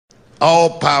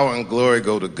All power and glory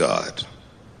go to God.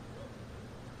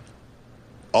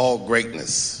 All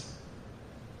greatness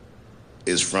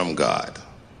is from God.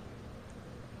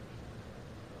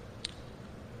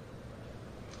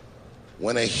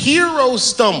 When a hero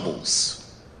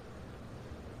stumbles,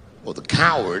 well, the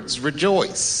cowards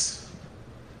rejoice.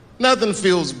 Nothing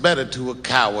feels better to a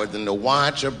coward than to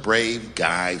watch a brave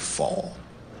guy fall.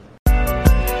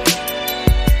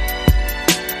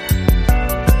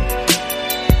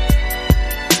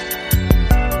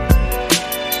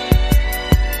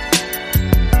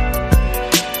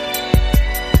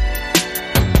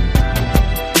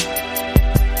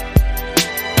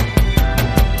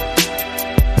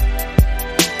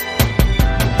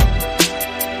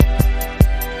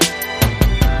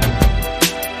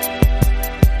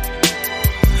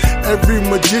 Every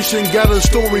magician got a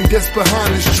story that's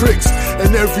behind his tricks,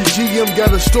 and every GM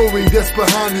got a story that's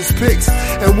behind his picks.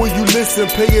 And when you listen,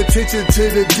 pay attention to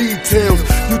the details.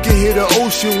 You can hear the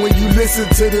ocean when you listen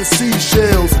to the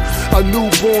seashells. A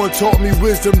newborn taught me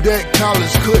wisdom that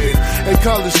college couldn't, and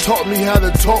college taught me how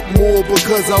to talk more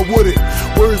because I wouldn't.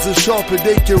 Words are sharper,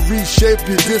 they can reshape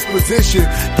your disposition.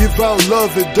 Give out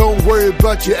love and don't worry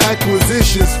about your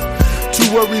acquisitions. Too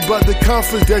worried about the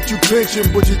conference that you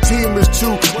clinching, but your team is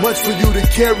too much for you to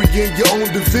carry in your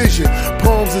own division.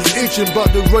 Palms is itching,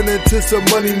 about to run into some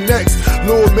money next.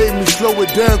 Lord made me slow it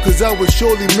down, cause I was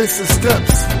surely missing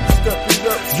steps.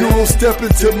 You don't step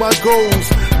into my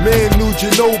goals. Man, New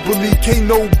Ginobili,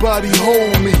 can't nobody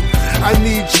hold me. I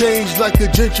need change like a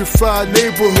gentrified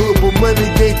neighborhood, but money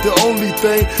ain't the only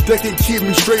thing that can keep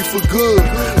me straight for good.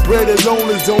 Bread alone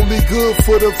is only good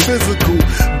for the physical.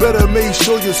 Better make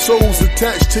sure your soul's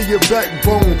attached to your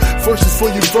backbone. Verses for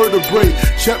your vertebrae,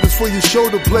 chapters for your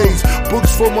shoulder blades,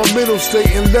 books for my mental state,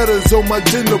 and letters on my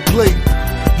dinner plate.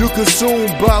 You consume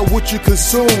by what you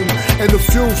consume, and the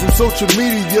fumes from social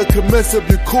media can mess up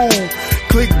your cool.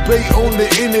 Clickbait on the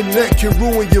internet can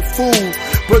ruin your food,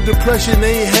 but depression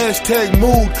ain't hashtag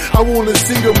mood. I wanna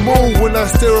see the moon when I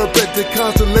stare up at the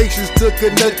constellations to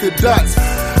connect the dots.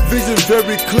 Vision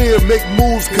very clear, make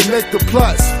moves, connect the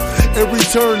plots, and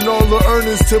return all the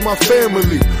earnings to my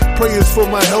family. Prayers for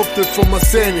my health and for my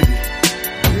sanity.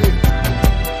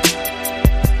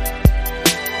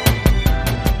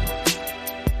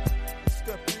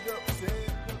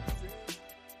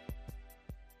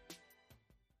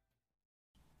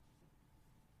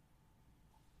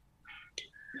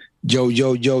 Yo,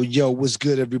 what's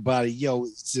good, everybody? Yo,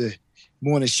 it's the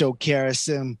morning show,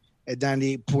 KRSM at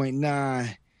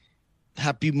 98.9.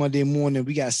 Happy Monday morning.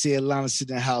 We got Sid Linus in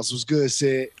the house. What's good,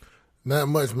 Sid? Not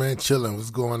much, man. Chilling. What's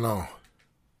going on?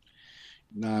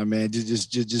 Nah, man,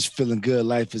 just feeling good.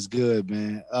 Life is good,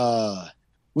 man.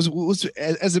 What's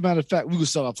as a matter of fact, we will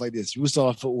start off like this. We will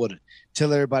start off for order.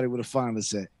 Tell everybody where to find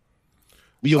us at.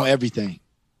 We on everything.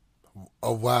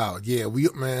 Oh wow, yeah.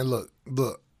 Man, look.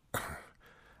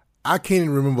 I can't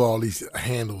even remember all these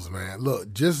handles, man.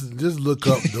 Look, just look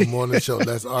up the morning show.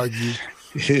 Let's argue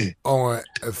on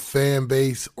a fan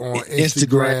base on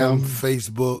Instagram,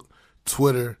 Facebook,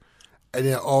 Twitter, and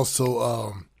then also,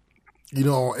 on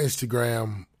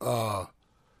Instagram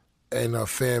and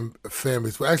fan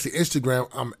base. Well, actually, Instagram,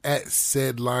 I'm at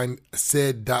said.linus.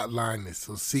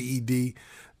 So CED.LINUS,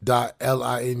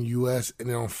 and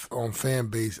then on fan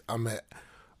base, I'm at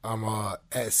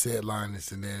said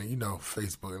Linus, and then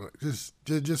Facebook.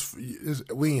 Just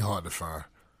we ain't hard to find.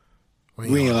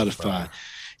 We ain't hard to find.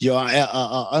 Yo,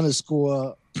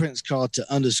 underscore Prince Carter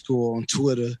underscore on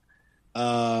Twitter.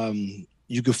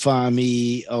 You can find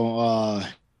me on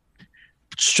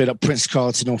straight up Prince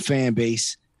Carlton on fan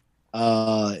base.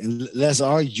 And let's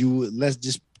argue. Let's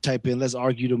just type in "Let's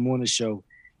Argue the Morning Show"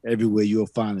 everywhere. You'll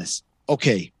find us.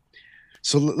 Okay.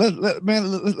 So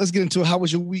let's get into it. How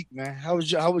was your week, man? How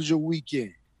was your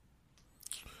weekend?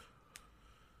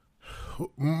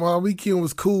 My weekend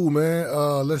was cool, man.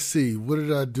 Let's see. What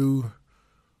did I do?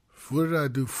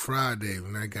 Friday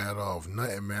when I got off?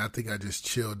 Nothing, man. I think I just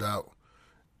chilled out.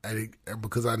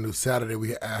 Because I knew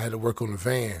Saturday I had to work on the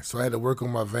van, so I had to work on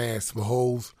my van, some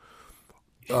holes,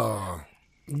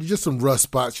 just some rust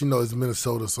spots. It's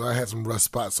Minnesota, so I had some rust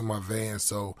spots on my van.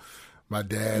 So my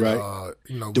dad, right.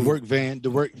 The work van.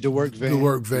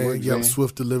 Yep,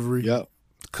 Swift Delivery. Yep.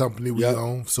 Company we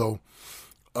own. So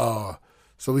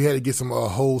we had to get some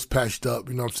holes patched up.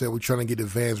 You know what I'm saying? We're trying to get the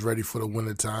vans ready for the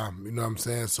winter time. You know what I'm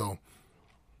saying? So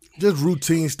just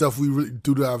routine stuff we really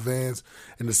do to our vans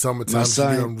in the summertime to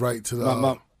get them right to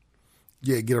the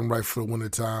get them right for the winter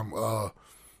time.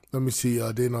 Let me see.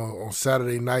 Then on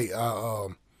Saturday night,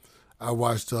 I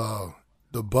watched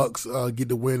the Bucks get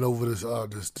the win over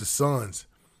the Suns.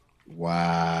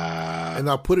 Wow. And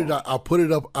I put it out. I put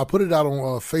it out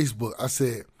on Facebook. I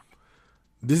said,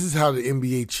 "This is how the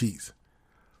NBA cheats.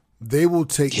 They will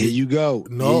take." Here you go.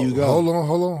 No, Here you go. hold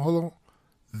on.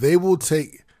 They will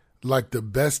take like the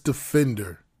best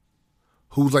defender,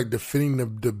 who's like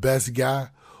defending the best guy,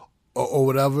 or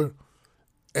whatever,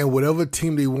 and whatever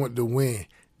team they want to win,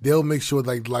 they'll make sure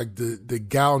like the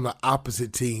guy on the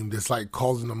opposite team that's like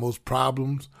causing the most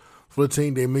problems for the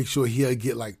team, they make sure he'll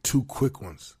get like 2 quick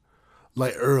ones,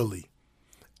 like early.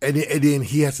 And then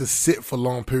he has to sit for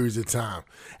long periods of time.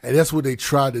 And that's what they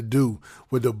tried to do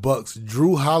with the Bucks.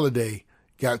 Drew Holiday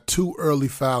got 2 early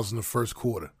fouls in the first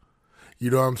quarter. You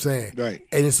know what I'm saying? Right.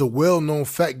 And it's a well-known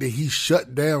fact that he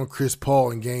shut down Chris Paul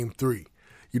in Game 3.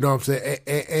 You know what I'm saying?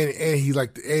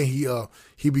 And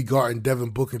he be guarding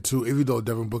Devin Booker too, even though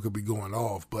Devin Booker be going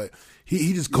off. But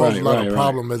he just caused a lot of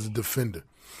problem as a defender.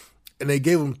 And they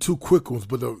gave him 2 quick ones.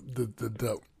 But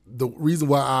the reason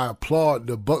why I applaud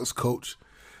the Bucks coach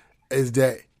is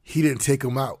that he didn't take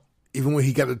him out. Even when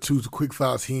he got the 2 quick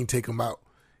fouls, he didn't take him out.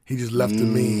 He just left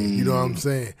him in. You know what I'm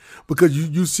saying? Because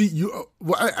you see,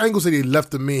 well, I ain't gonna say they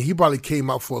left him in. He probably came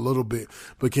out for a little bit,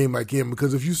 but came back in.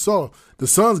 Because if you saw, the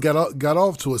Suns got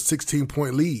off to a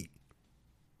 16-point lead.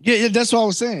 Yeah, that's what I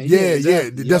was saying. Yeah.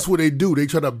 That's what they do. They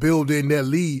try to build in that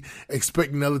lead,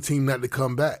 expecting the other team not to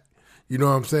come back. You know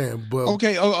what I'm saying? But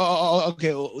okay.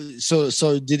 Okay. So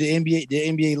did the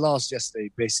NBA lost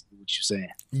yesterday? Basically, what you're saying?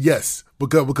 Yes,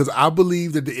 because I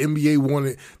believe that the NBA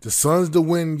wanted the Suns to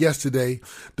win yesterday,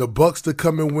 the Bucks to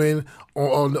come and win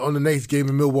on the next game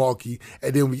in Milwaukee,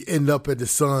 and then we end up at the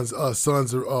Suns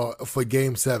for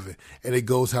Game 7, and it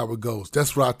goes how it goes.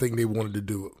 That's what I think they wanted to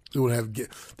do. They want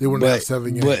to have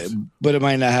 7 games, but it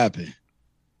might not happen.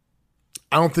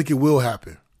 I don't think it will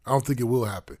happen. I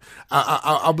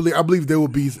believe there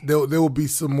will be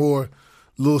some more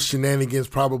little shenanigans,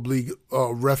 probably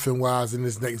reffing wise in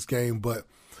this next game, but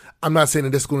I'm not saying that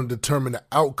that's going to determine the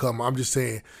outcome. I'm just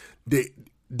saying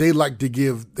they like to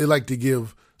give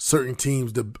certain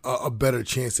teams a better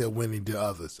chance at winning than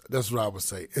others. That's what I would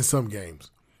say in some games.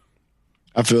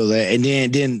 I feel that, and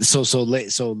then so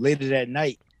later that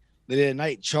night,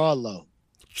 Charlo.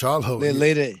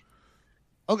 Later.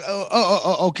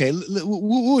 Okay. What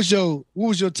was your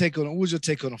take on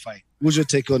the fight? What was your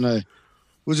take on the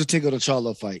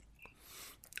Charlo fight?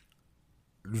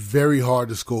 Very hard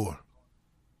to score.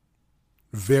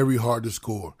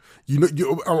 You know,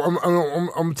 I'm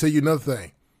gonna tell you another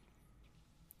thing.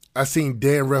 I seen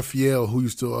Dan Raphael, who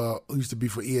used to be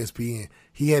for ESPN.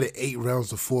 He had an 8 rounds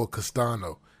to 4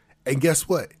 Castano, and guess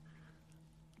what?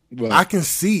 Right. I can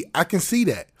see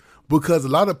that because a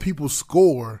lot of people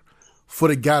score for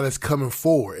the guy that's coming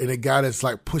forward and the guy that's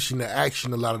like pushing the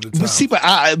action a lot of the time.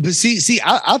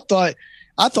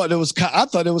 I thought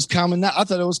it was common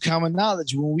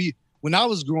knowledge when I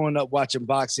was growing up watching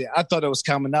boxing. I thought it was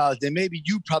common knowledge. Then maybe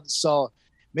you probably saw,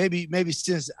 maybe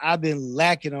since I've been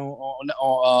lacking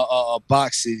on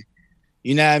boxing,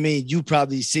 you know what I mean? You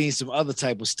probably seen some other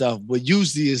type of stuff, but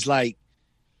usually it's like,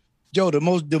 yo,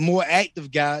 the more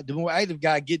active guy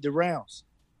get the rounds.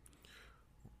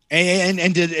 And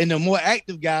the more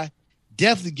active guy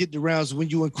definitely get the rounds when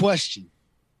you in question.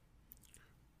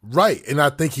 Right, and I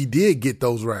think he did get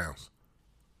those rounds.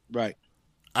 Right.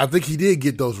 I think he did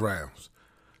get those rounds.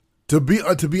 To be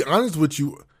honest with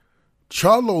you,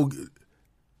 Charlo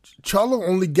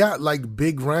only got like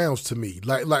big rounds to me.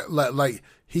 Like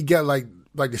he got like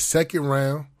the second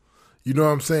round. You know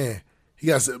what I'm saying? He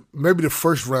got maybe the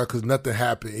first round because nothing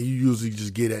happened, and you usually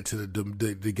just get that to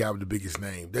the guy with the biggest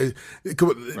name.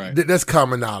 That's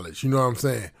common knowledge. You know what I'm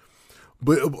saying?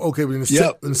 But okay, but in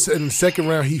the second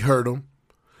round, he hurt him.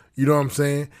 You know what I'm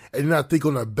saying? And then I think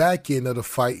on the back end of the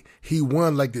fight, he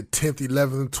won like the 10th,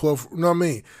 11th, 12th. You know what I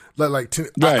mean? Like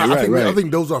 10. I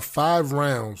think those are 5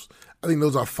 rounds. I think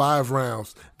those are 5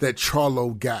 rounds that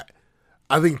Charlo got.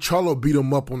 I think Charlo beat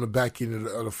him up on the back end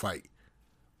of the fight.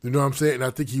 You know what I'm saying? And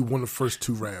I think he won the first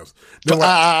 2 rounds. No,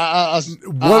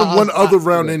 one other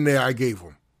round in there I gave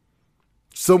him.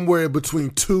 Somewhere between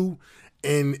 2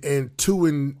 and 2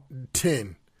 and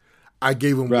 10, I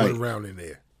gave him one round in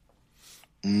there.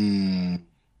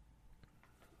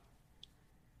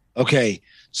 Okay.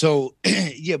 So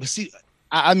yeah, but see,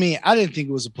 I mean, I didn't think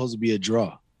it was supposed to be a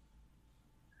draw.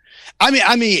 I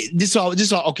mean, this is what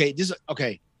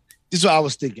I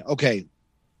was thinking. Okay.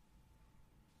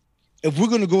 If we're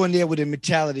going to go in there with a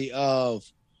mentality of,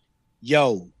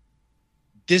 yo,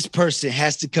 this person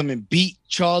has to come and beat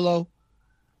Charlo,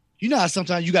 you know how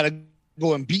sometimes you got to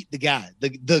go and beat the guy,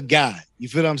 the guy. You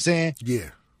feel what I'm saying?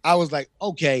 Yeah. I was like,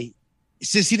 okay,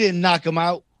 since he didn't knock him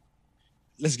out,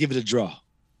 let's give it a draw.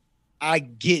 I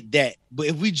get that. But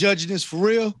if we judging this for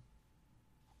real,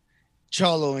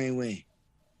 Charlo ain't win.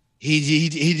 He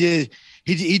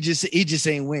just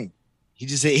ain't win.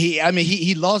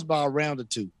 He lost by a round or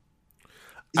two.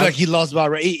 He lost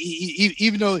by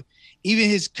even though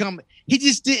his he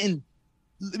just didn't.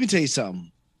 Let me tell you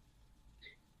something.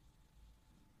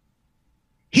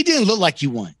 He didn't look like he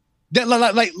won. That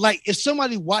like if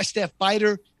somebody watched that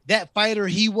fighter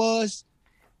he was,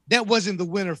 that wasn't the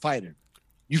winner fighter.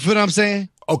 You feel what I'm saying?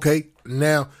 Okay,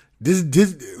 now this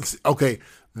is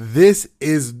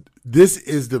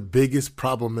the biggest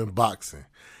problem in boxing,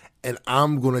 and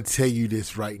I'm gonna tell you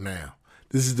this right now.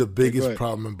 This is the biggest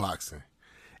problem in boxing.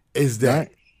 Is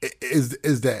that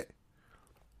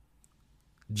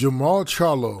Jamal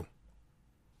Charlo?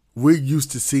 We're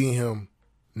used to seeing him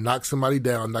knock somebody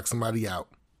down, knock somebody out.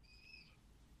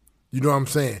 You know what I'm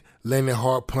saying? Landing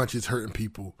hard punches, hurting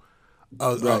people,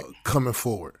 coming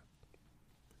forward.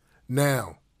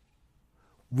 Now,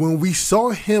 when we saw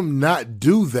him not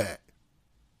do that,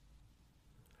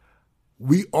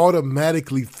 we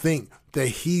automatically think that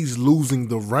he's losing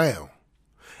the round.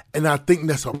 And I think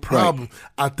that's a problem. Right.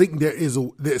 I think there's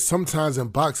sometimes in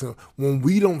boxing when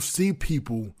we don't see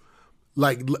people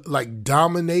like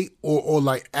dominate or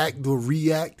like act or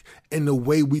react in the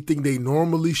way we think they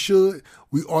normally should,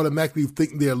 we automatically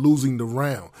think they're losing the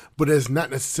round. But that's not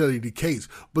necessarily the case,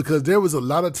 because there was a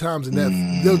lot of times in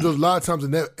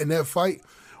that fight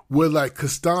where like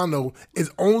Castano he's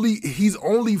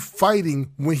only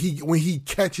fighting when he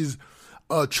catches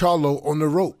Charlo on the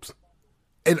ropes.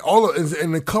 And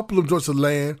and a couple of joints would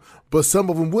land, but some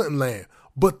of them wouldn't land.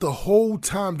 But the whole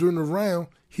time during the round,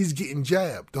 he's getting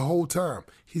jabbed. The whole time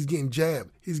he's getting jabbed.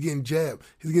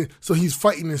 So he's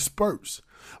fighting in spurts.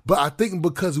 But I think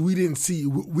because we didn't see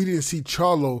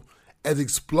Charlo as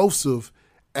explosive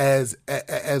as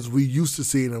we used to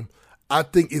seeing him, I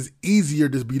think it's easier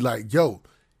to be like, yo,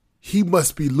 he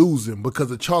must be losing, because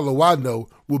the Charlo I know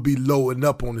will be loading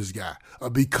up on this guy or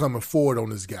be coming forward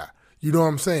on this guy. You know what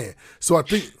I'm saying? So I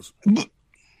think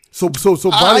so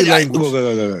body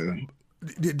language.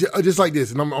 Just like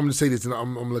this, and I'm going to say this, and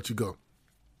I'm going to let you go.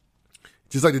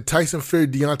 Just like the Tyson Fury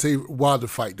Deontay Wilder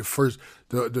fight, the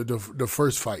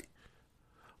first fight,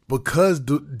 because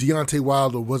Deontay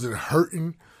Wilder wasn't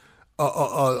hurting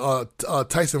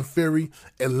Tyson Fury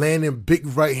and landing big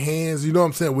right hands. You know what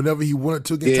I'm saying? Whenever he wanted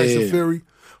to against Tyson Fury,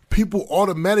 people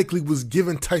automatically was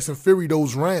giving Tyson Fury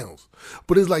those rounds.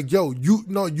 But it's like, yo, you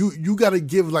got to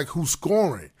give like who's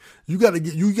scoring. You got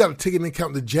to take into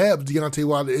account the jabs Deontay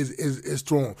Wilder is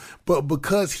throwing. But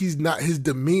because he's not, his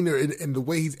demeanor and the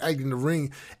way he's acting in the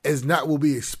ring is not what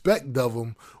we expect of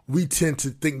him, we tend to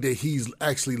think that he's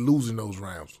actually losing those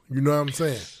rounds. You know what I'm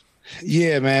saying?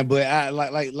 Yeah, man. But I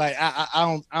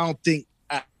don't think.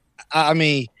 I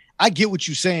mean, I get what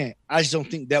you're saying. I just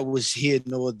don't think that was here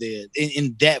nor there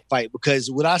in that fight, because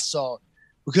what I saw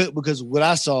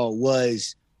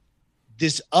was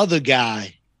this other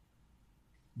guy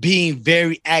being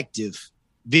very active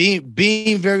once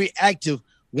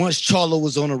Charlo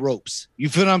was on the ropes. You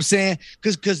feel what I'm saying?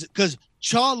 Because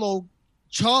Charlo,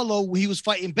 when he was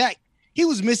fighting back, he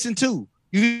was missing too.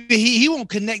 He won't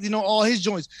connect on all his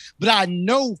joints. But I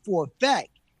know for a fact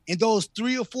in those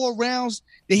 3 or 4 rounds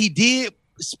that he did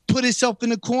put himself in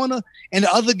the corner and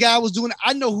the other guy was doing it,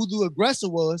 I know who the aggressor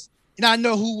was. And I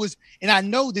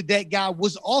know that guy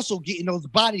was also getting those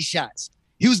body shots.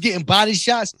 He was getting body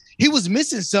shots. He was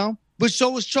missing some, but so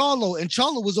was Charlo. And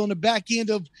Charlo was on the back end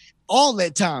of all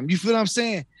that time. You feel what I'm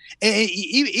saying? And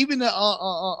even the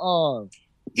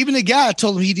guy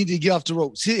told him he needed to get off the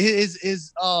ropes.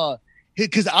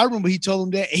 Because I remember he told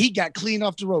him that he got clean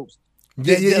off the ropes.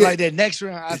 Like that next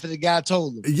round after the guy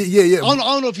told him. I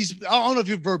don't know if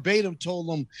he verbatim told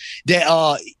him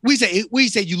that we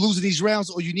say you losing these rounds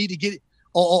or you need to get it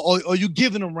or you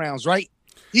giving them rounds, right?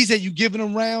 He said you giving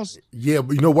them rounds. Yeah,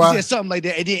 but you know why? He said something like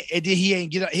that, and then he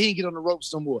ain't get on the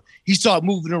ropes no more. He started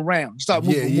moving around. He started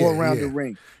moving more around the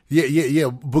ring. Yeah.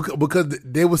 Because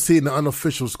they were seeing the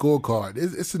unofficial scorecard.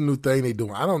 It's a new thing they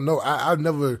doing. I don't know. I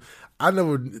never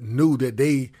knew that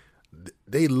they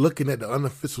looking at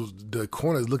the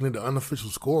corners looking at the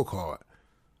unofficial scorecard.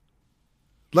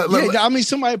 I mean,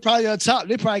 somebody probably on top.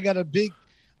 They probably got a big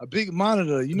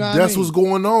monitor. You know what I mean? That's what's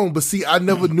going on. But see, I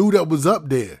never knew that was up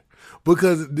there.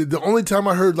 Because the only time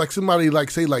I heard like somebody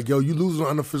like say like, yo, you losing an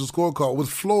unofficial scorecard was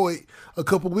Floyd a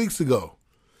couple weeks ago.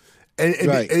 And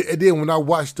then when I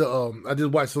watched I just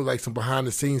watched some behind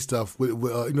the scenes stuff with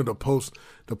the post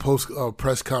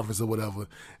press conference or whatever.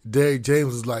 Derrick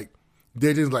James was like,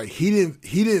 They're just like he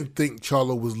didn't think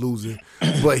Charlo was losing,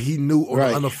 but he knew on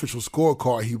the unofficial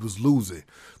scorecard he was losing.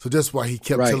 So that's why he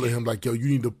kept telling him like, "Yo, you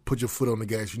need to put your foot on the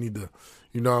gas. You need to,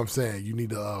 you know what I'm saying? You need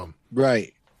to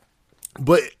right."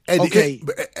 But at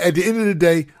the end of the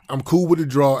day, I'm cool with the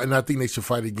draw, and I think they should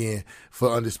fight again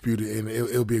for undisputed, and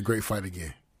it'll be a great fight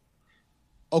again.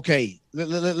 Okay,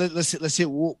 let's hit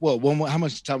what one more. How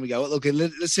much time we got? Okay,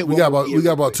 let's hit. We got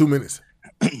about 2 minutes.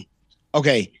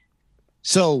 Okay,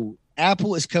 so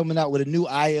Apple is coming out with a new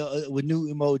with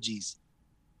new emojis,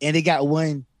 and they got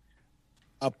one,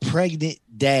 a pregnant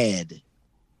dad.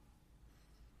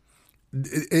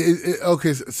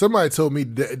 Okay, somebody told me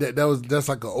that's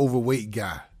like an overweight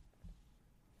guy.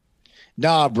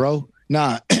 Nah, bro.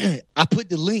 Nah. I put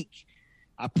the link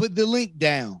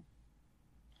down.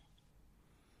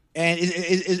 And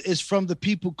it's from the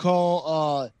people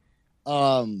called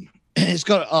it's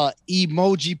called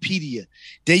Emojipedia.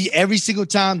 They every single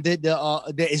time that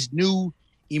there is new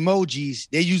emojis,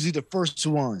 they're usually the first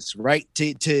ones, right?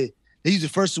 They use the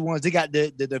first ones. They got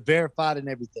the verified and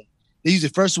everything. They use the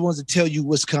first ones to tell you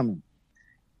what's coming.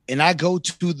 And I go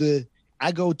to the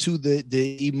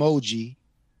emoji,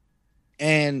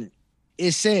 and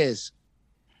it says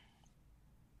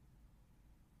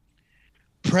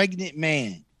pregnant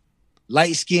man,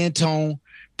 light skin tone,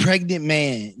 pregnant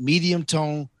man, medium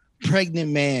tone,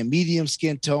 pregnant man, medium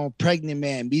skin tone, pregnant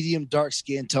man, medium dark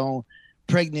skin tone,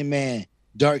 pregnant man,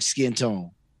 dark skin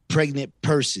tone, pregnant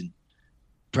person,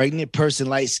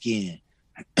 light skin.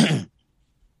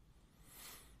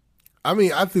 I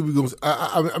mean, I think we're gonna.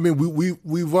 I mean,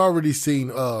 we've already seen.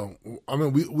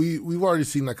 We've already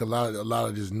seen like a lot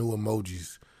of just new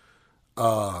emojis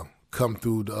come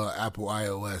through the Apple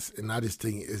iOS, and I just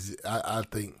think I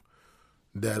think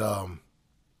that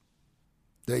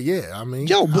yeah. I mean,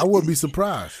 I wouldn't be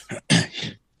surprised. I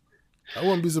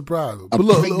wouldn't be surprised. But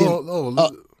look,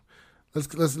 let's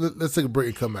take a break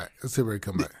and come back. Let's take a break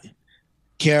and come back.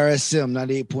 KRSM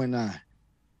 98.9.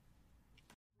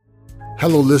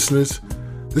 Hello, listeners.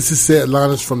 This is Sid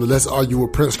Linus from the Let's Argue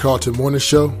with Prince Carlton Morning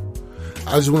Show.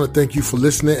 I just want to thank you for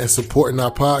listening and supporting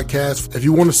our podcast. If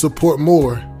you want to support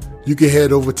more, you can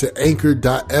head over to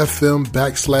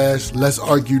anchor.fm/Let's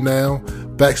Argue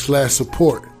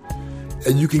Now/support.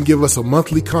 And you can give us a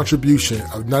monthly contribution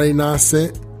of 99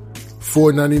 cents,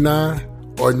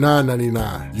 $4.99, or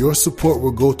 $9.99. Your support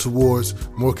will go towards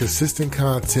more consistent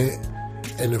content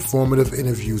and informative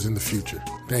interviews in the future.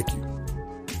 Thank you.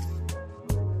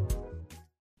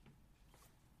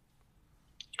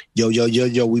 Yo,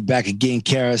 we back again,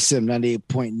 KRSM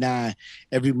 98.9,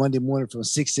 every Monday morning from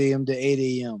 6 a.m. to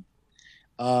 8 a.m.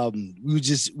 We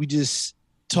just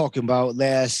talking about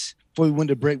before we went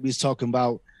to break, we was talking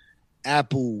about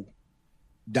Apple,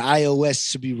 the iOS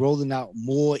should be rolling out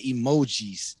more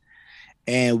emojis.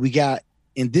 And we got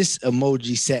in this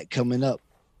emoji set coming up,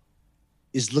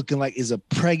 is looking like is a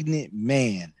pregnant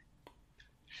man.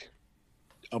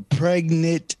 A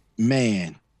pregnant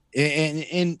man.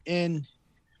 And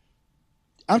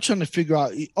I'm trying to figure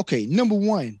out, okay, number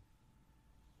one,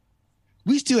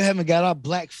 we still haven't got our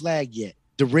black flag yet.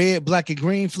 The red, black, and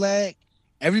green flag.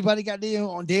 Everybody got their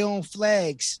own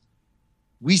flags.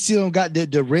 We still don't got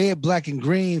the red, black, and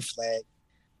green flag.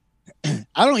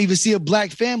 I don't even see a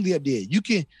black family up there. You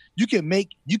can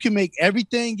make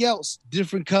everything else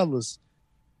different colors,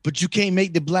 but you can't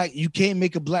make a black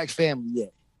family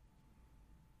yet.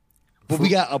 But we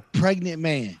got a pregnant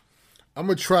man. I'm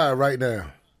gonna try it right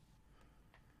now.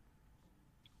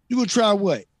 You gonna try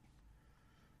what?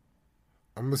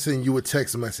 I'm gonna send you a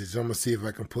text message. I'm gonna see if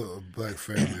I can put a black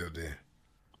family up there.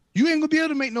 You ain't gonna be able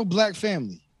to make no black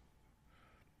family.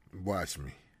 Watch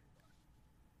me.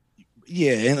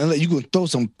 Yeah, and you gonna throw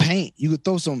some paint. You could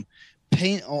throw some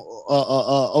paint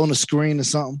on the screen or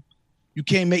something. You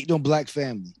can't make no black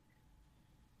family.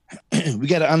 We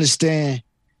gotta understand.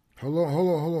 Hold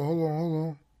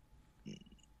on.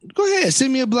 Go ahead,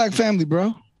 send me a black family,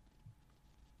 bro.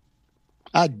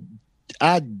 I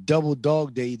double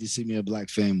dog dare you to send me a black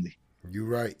family. You're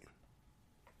right.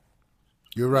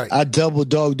 I double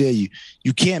dog dare you.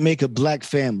 You can't make a black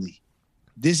family.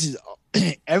 This is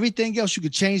everything else you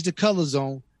could change the colors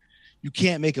on. You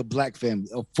can't make a black family.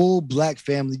 A full black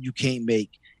family you can't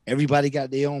make. Everybody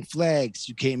got their own flags.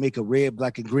 You can't make a red,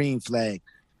 black, and green flag.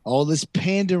 All this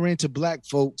pandering to black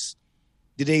folks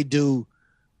that they do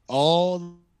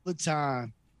all the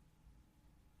time.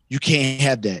 You can't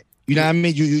have that. You know what I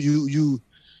mean? You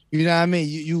know what I mean?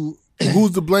 You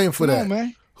Who's to blame for that? On,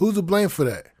 man. Who's to blame for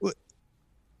that?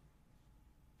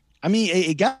 I mean,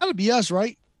 it gotta be us,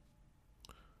 right?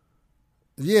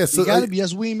 Yeah, so it gotta be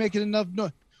us. We ain't making enough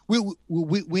noise.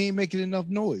 We ain't making enough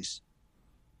noise.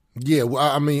 Yeah, well,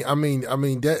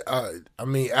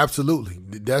 absolutely,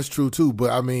 that's true too.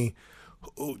 But I mean,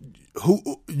 who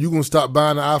you gonna stop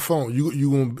buying an iPhone?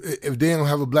 You gonna, if they don't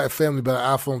have a black family buy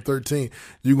an iPhone 13,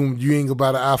 you ain't gonna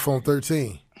buy the iPhone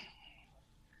 13.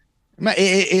 Man,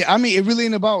 it really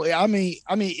ain't about.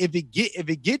 If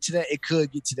it get to that, it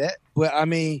could get to that. But I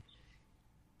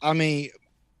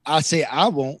say I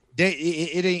won't.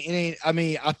 It ain't. I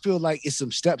mean, I feel like it's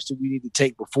some steps that we need to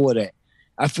take before that.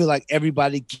 I feel like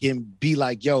everybody can be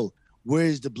like, yo,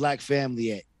 where's the black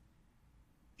family at?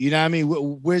 You know what I mean?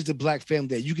 Where's the black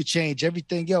family at? You could change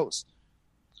everything else.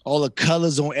 All the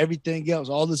colors on everything else,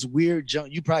 all this weird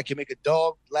junk. You probably can make a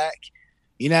dog black.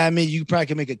 You know what I mean? You probably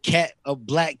can make a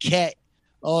black cat,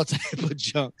 all type of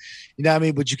junk. You know what I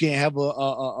mean? But you can't have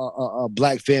a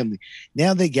black family.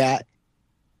 Now they got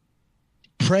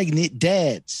pregnant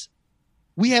dads.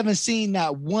 We haven't seen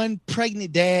not one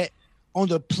pregnant dad on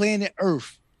the planet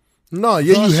Earth. No,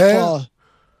 yeah, you have.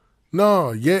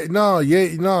 No, you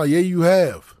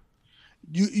have.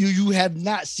 You have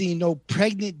not seen no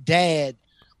pregnant dad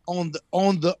on the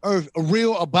earth,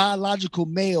 a biological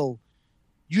male.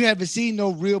 You haven't seen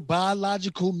no real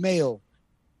biological male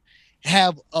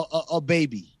have a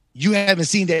baby. You haven't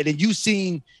seen that, and you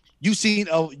seen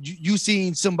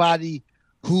somebody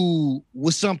who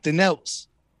was something else.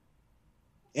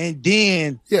 And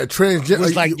then transgender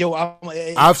was like, yo,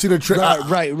 I've seen a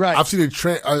right. I've seen a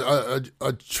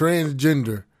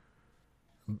transgender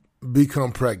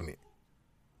become pregnant.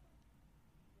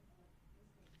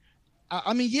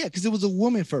 I mean, yeah, because it was a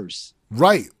woman first.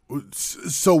 Right.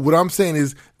 So what I'm saying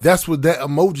is that's what that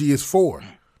emoji is for.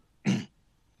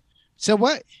 So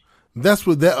what? That's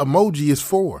what that emoji is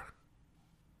for.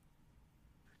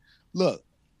 Look,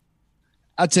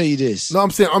 I'll tell you this. No,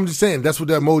 I'm just saying that's what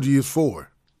that emoji is for.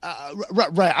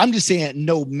 Right. I'm just saying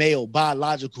no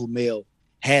biological male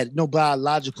has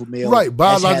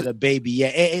had a baby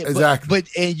yet. Exactly. But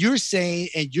you're saying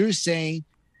that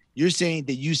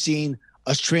you've seen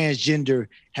a transgender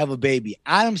have a baby.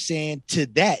 I'm saying to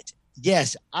that,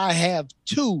 yes, I have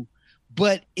too,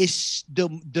 but it's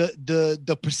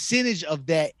the percentage of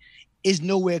that is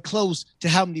nowhere close to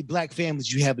how many black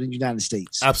families you have in the United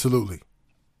States. Absolutely.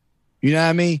 You know what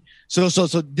I mean? So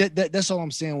that's all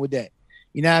I'm saying with that.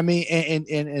 You know what I mean? And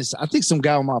I think some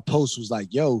guy on my post was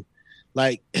like, yo,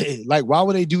 like why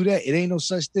would they do that? It ain't no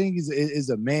such thing as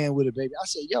a man with a baby. I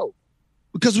said, yo,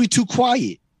 because we too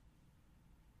quiet.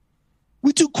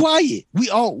 We too quiet.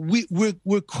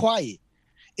 We're quiet.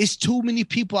 It's too many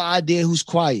people out there who's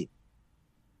quiet.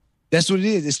 That's what it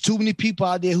is. It's too many people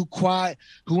out there who quiet,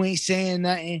 who ain't saying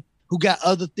nothing, who got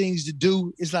other things to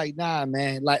do. It's like, nah,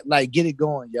 man, like get it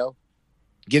going, yo.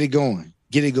 Get it going.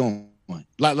 Get it going.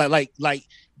 Like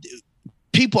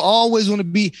people always want to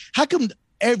be. How come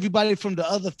everybody from the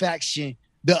other faction,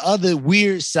 the other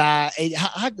weird side,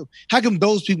 how come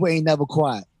those people ain't never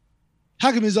quiet?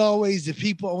 How come it's always the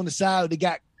people on the side that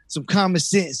got some common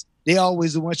sense? They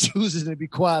always the ones choosing to be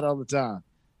quiet all the time.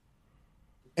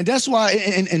 And that's why,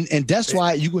 and that's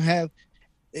why you can have,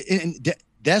 and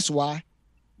that's why,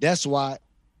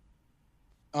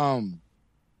 so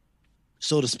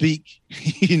to speak,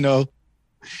 you know,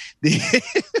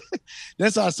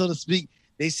 that's why, so to speak,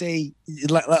 they say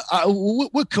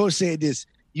what coach said this.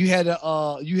 You had the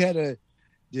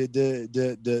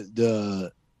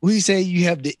what do you say? You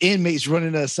have the inmates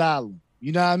running the asylum.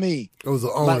 You know what I mean? It was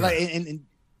the owner.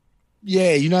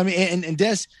 Yeah, you know what I mean? And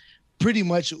that's pretty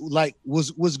much like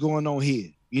what's going on here.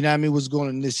 You know what I mean? What's going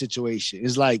on in this situation?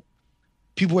 It's like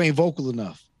people ain't vocal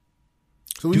enough.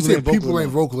 So when you say people ain't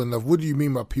vocal enough, what do you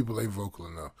mean by people ain't vocal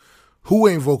enough? Who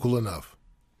ain't vocal enough?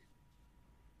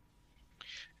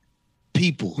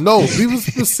 People. No, be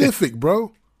specific,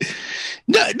 bro.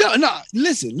 No.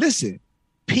 Listen.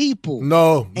 People.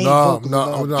 No.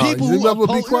 People you who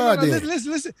be quiet then.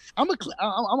 Listen. I'm a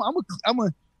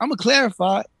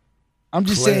clarify. I'm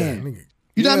just saying.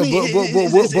 You know what I mean?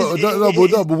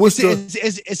 But what's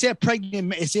it said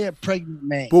pregnant? It said pregnant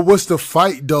man. But what's the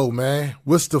fight though, man?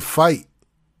 What's the fight?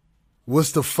 What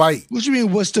you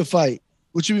mean? What's the fight?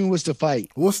 What's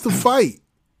the fight?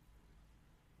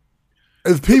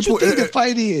 If people, what you think the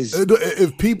fight is?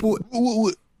 If people,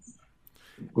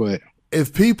 go ahead.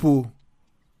 If people,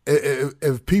 you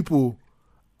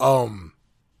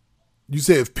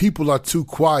say if people are too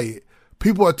quiet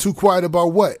about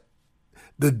what?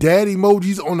 The dad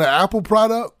emojis on the Apple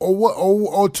product, or what?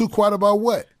 Or too quiet about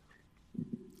what?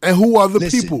 And who are the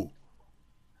people?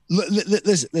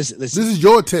 Listen. This is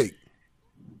your take.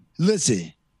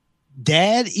 Listen,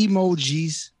 dad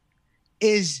emojis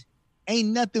ain't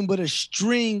nothing but a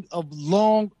string of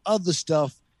long other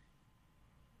stuff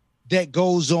that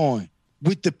goes on.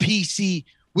 with the PC,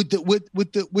 with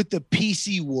the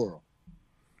PC world.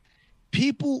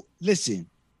 People, listen,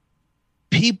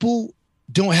 people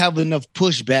don't have enough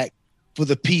pushback for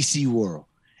the PC world.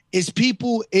 It's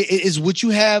people, it is what you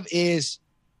have is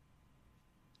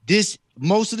this,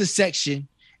 most of the section,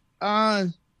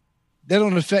 that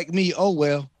don't affect me. Oh,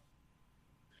 well.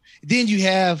 Then you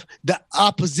have the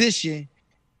opposition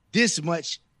this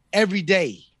much every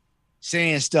day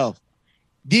saying stuff.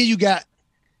 Then you got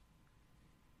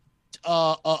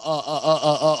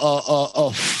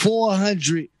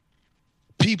 400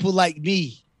 people like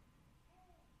me.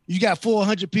 You got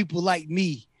 400 people like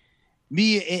me.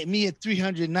 Me and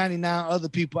 399 other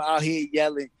people out here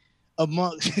yelling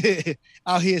amongst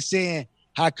out here saying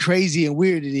how crazy and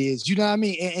weird it is. You know what I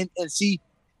mean? And see,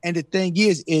 and the thing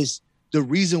is the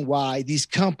reason why these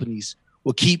companies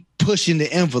will keep pushing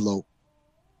the envelope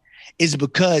is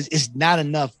because it's not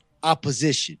enough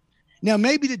opposition. Now,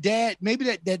 maybe the dad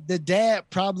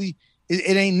probably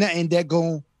it ain't nothing that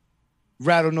gonna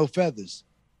rattle no feathers,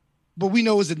 but we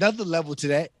know it's another level to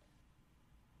that.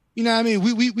 You know what I mean?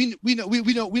 We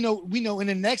know in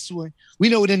the next one,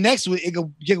 it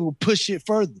go push it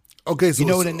further. Okay, so you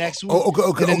know the next one.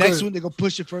 Okay. The next one they go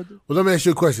push it further. Well, let me ask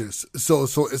you a question. So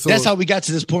that's how we got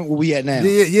to this point where we at now.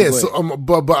 Yeah. So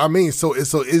but I mean, so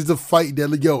is the fight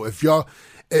that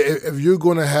if you're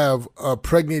gonna have a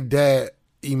pregnant dad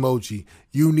emoji,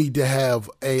 you need to have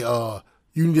you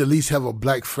need to at least have a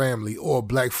black family or a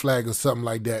black flag or something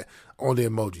like that on the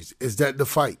emojis. Is that the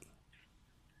fight?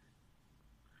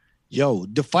 Yo,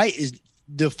 the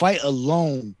fight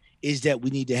alone is that we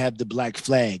need to have the black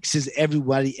flag since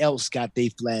everybody else got their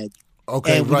flag.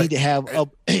 Okay, and we need to have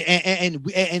and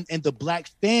the black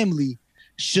family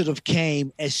should have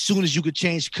came as soon as you could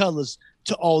change colors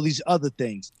to all these other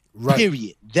things. Right.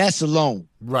 Period. That's alone.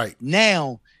 Right.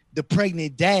 Now the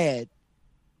pregnant dad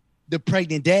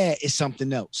is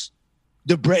something else.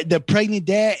 The pregnant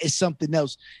dad is something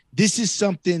else. This is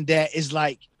something that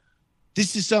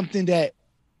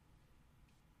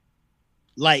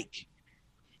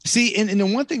see, and the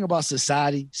one thing about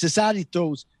society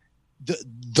throws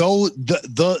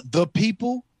the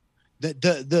people,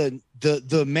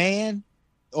 the man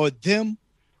or them,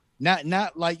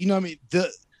 not like, you know what I mean,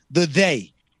 the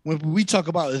they. When we talk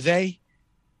about they,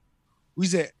 we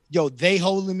say, yo, they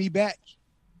holding me back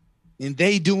and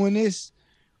they doing this.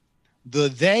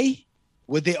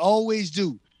 What they always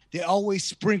do, they always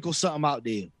sprinkle something out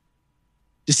there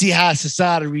to see how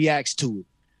society reacts to it.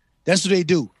 That's what they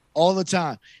do all the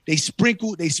time. They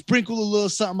sprinkle a little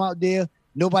something out there.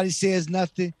 Nobody says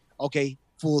nothing. Okay,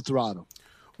 full throttle.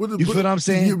 You feel what I'm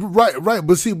saying? Right.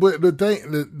 But see,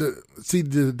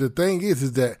 the thing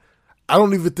is that I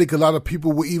don't even think a lot of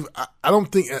people will even. I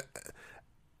don't think,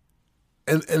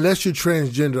 unless you're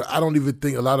transgender, I don't even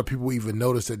think a lot of people will even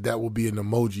notice that will be an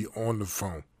emoji on the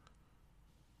phone.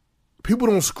 People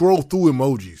don't scroll through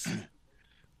emojis.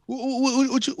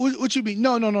 What you mean?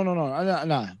 No.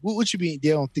 What you mean? They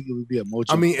don't think it would be an emoji.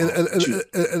 I mean,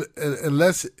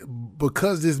 unless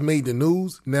because this made the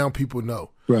news, now people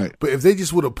know. Right. But if they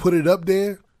just would have put it up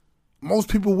there, most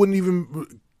people wouldn't even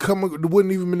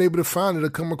been able to find it or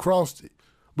come across it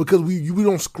because we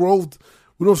don't scroll through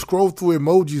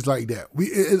emojis like that.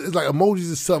 It's like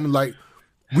emojis is something like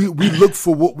we look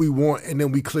for what we want and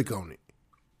then we click on it.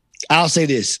 I'll say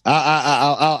this.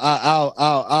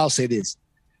 I'll say this.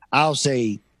 I'll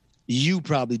say you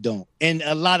probably don't. And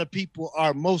a lot of people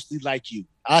are mostly like you.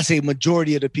 I say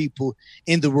majority of the people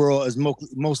in the world is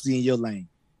mostly in your lane.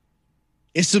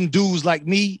 It's some dudes like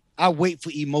me. I wait for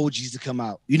emojis to come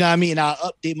out. You know what I mean? And I'll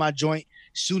update my joint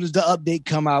as soon as the update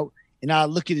come out, and I'll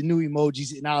look at the new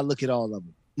emojis and I'll look at all of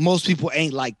them. Most people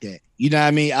ain't like that. You know what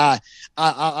I mean?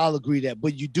 I'll agree that.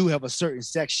 But you do have a certain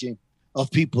section of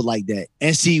people like that.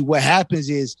 And see, what happens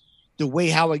is the way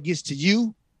how it gets to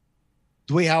you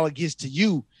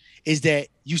is that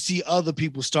you see other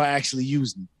people start actually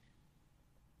using it.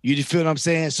 You feel what I'm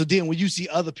saying? So then when you see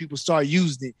other people start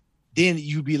using it, then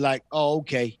you be like, oh,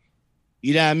 okay.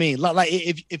 You know what I mean? Like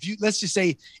if you, let's just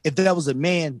say if that was a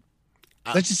man,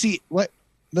 let's just say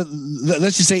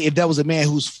if that was a man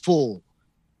who's full,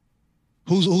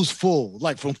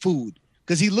 like from food.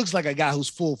 Because he looks like a guy who's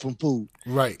full from food.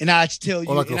 Right. And I tell you,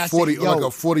 or like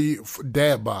a 40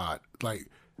 dad bod, like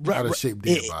out of shape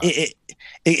dad bod.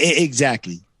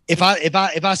 Exactly. If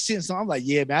I sent something, I'm like,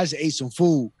 yeah, man, I just ate some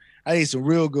food. I ate some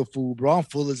real good food, bro. I'm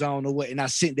full as I don't know what, and I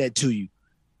sent that to you.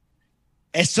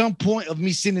 At some point of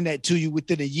me sending that to you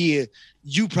within a year,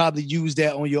 you probably use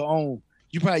that on your own.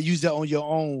 You probably use that on your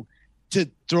own to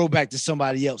throw back to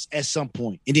somebody else at some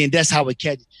point. And then that's how it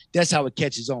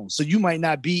catches on. So you might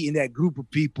not be in that group of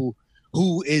people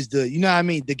who is the, you know what I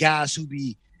mean, the guys who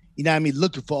be, you know what I mean,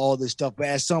 looking for all this stuff. But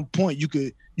at some point, you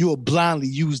will blindly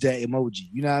use that emoji.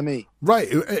 You know what I mean?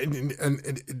 Right, and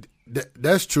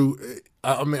that's true.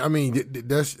 I mean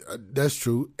that's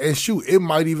true. And shoot, it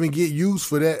might even get used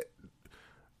for that.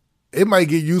 It might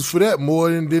get used for that more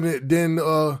than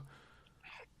the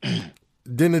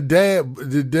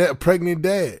pregnant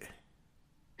dad.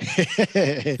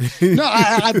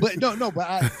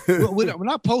 When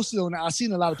I posted on it, I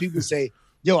seen a lot of people say,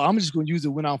 "Yo, I'm just gonna use it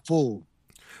when I'm full."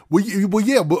 Well,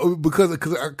 yeah, but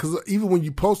because even when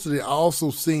you posted it, I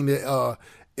also seen that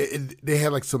they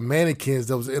had like some mannequins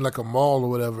that was in like a mall or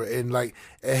whatever, and like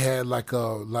it had like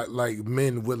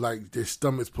men with like their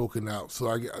stomachs poking out.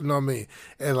 So you know what I mean,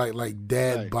 and like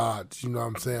dad bods, you know what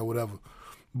I'm saying, whatever.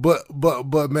 But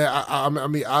man, I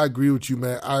mean I agree with you,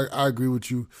 man. I agree with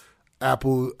you.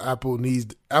 Apple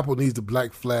needs the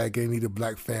black flag. They need a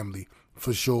black family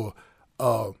for sure.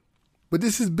 But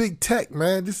this is big tech,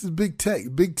 man. This is big tech.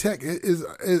 Big tech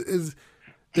is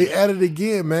they added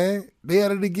again, man. They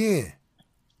added again.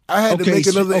 I had to make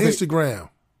another Instagram.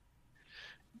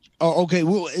 Oh, okay.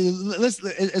 Well, let's.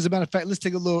 As a matter of fact, let's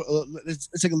take a little. Let's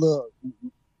take a little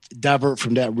divert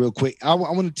from that real quick. I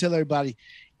want to tell everybody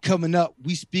coming up.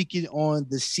 We speaking on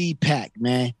the CPAC,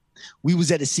 man. We was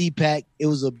at the CPAC. It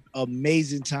was an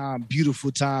amazing time,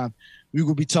 beautiful time. We're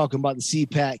gonna be talking about the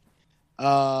CPAC.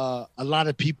 A lot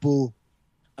of people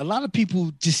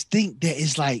just think that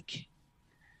it's like,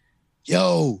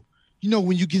 yo, you know,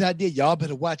 when you get out there, y'all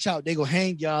better watch out. They gonna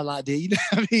hang y'all out there. You know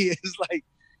what I mean? It's like,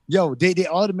 yo, they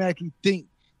automatically think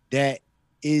that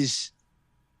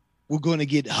we're gonna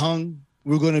get hung.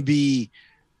 We're gonna be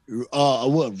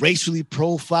racially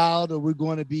profiled, or we're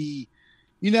gonna be,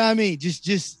 you know what I mean?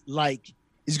 Just like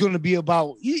it's gonna be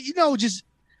about, you know, just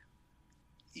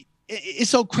it's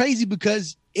so crazy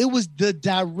because it was the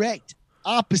direct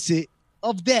opposite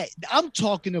of that. I'm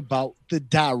talking about the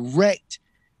direct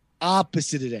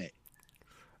opposite of that.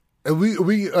 And we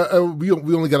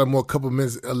only got a more couple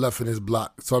minutes left in this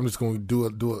block, so I'm just going to do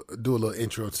a little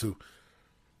intro too.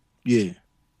 Yeah.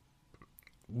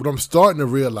 What I'm starting to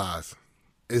realize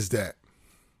is that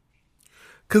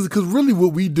because really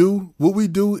what we do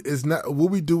is not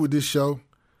what we do with this show.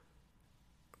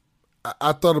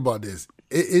 I thought about this.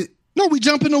 No, we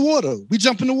jump in the water.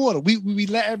 We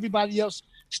let everybody else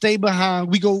stay behind.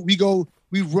 We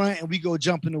run and we go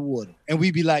jump in the water. And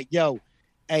we be like, yo,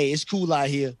 hey, it's cool out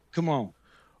here. Come on.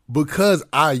 Because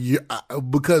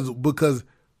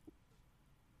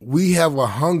we have a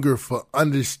hunger for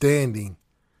understanding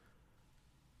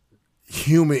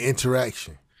human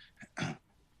interaction.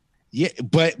 Yeah,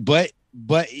 but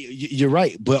you're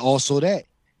right. But also that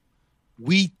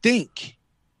we think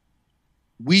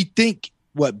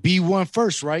what B1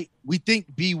 first, right? We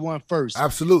think B1 first.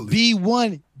 Absolutely.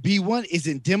 B1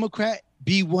 isn't Democrat.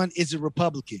 B1 is a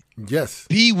Republican. Yes.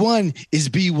 B1 is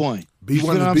B1.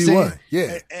 B1 is B1.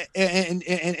 Yeah.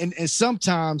 And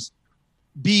sometimes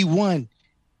B1,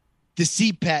 the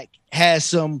CPAC has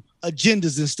some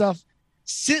agendas and stuff,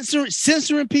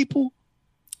 censoring people.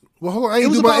 Well, hold on. It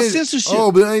was about censorship.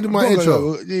 Oh, but I ain't do my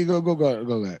intro.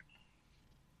 Go ahead.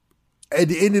 At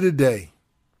the end of the day,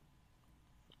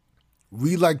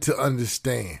 we like to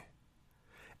understand.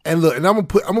 And look, and I'm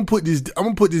gonna put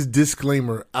this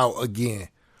disclaimer out again,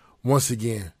 once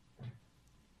again.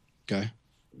 Okay.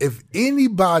 If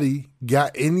anybody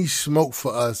got any smoke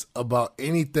for us about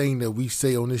anything that we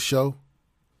say on this show,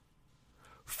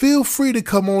 feel free to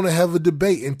come on and have a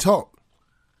debate and talk.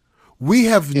 We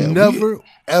have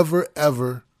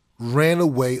ever ran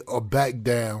away or backed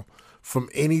down from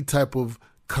any type of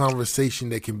conversation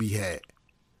that can be had.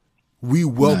 We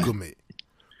welcome it.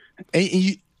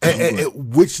 And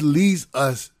which leads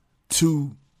us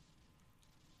to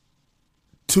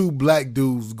two black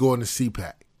dudes going to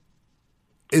CPAC.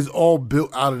 It's all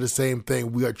built out of the same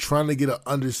thing. We are trying to get an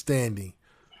understanding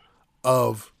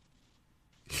of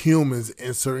humans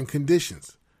in certain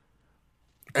conditions.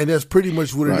 And that's pretty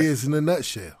much what it is in a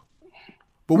nutshell.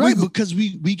 But because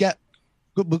we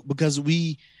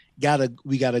got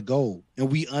a goal,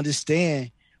 and we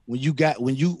understand when you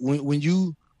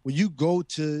go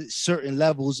to certain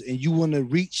levels and you want to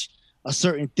reach a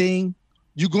certain thing,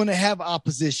 you're going to have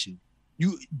opposition.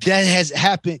 That has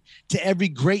happened to every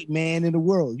great man in the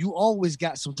world. You always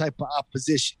got some type of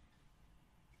opposition.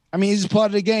 I mean, it's part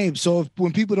of the game. So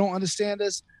when people don't understand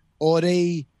us, or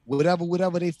they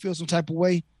whatever they feel some type of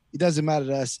way, it doesn't matter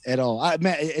to us at all.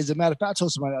 As a matter of fact, I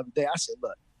told somebody the other day, I said,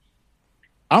 look,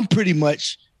 I'm pretty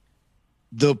much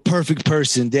the perfect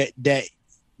person that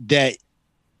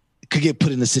could get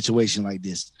put in a situation like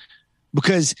this,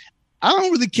 because I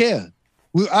don't really care.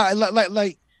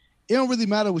 it don't really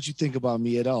matter what you think about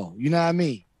me at all. You know what I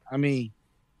mean? I mean,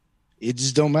 it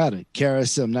just don't matter.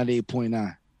 KRSM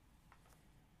 98.9.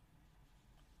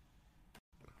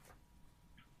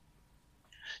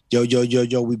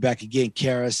 Yo, we back again.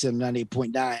 KRSM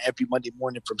 98.9 every Monday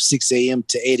morning from 6 a.m.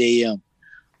 to 8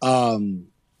 a.m.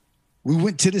 We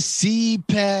went to the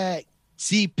CPAC.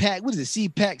 CPAC, what is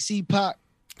it? CPAC?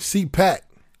 CPAC.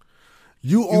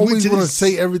 You always want to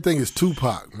say everything is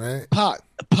Tupac, man. Pac,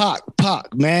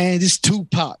 man. This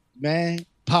Tupac, man.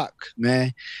 Pac,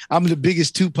 man. I'm the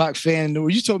biggest Tupac fan in the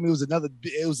world. You told me it was another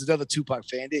Tupac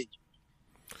fan, didn't you?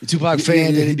 The Tupac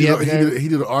fan that he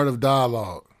did the Art of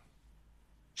Dialogue.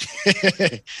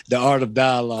 The Art of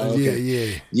Dialogue.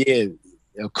 Okay. Yeah.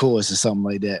 Of course, or something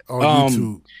like that. On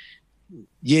YouTube.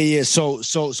 Yeah. So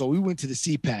we went to the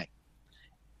CPAC.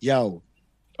 Yo,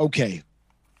 okay.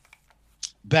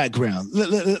 Background.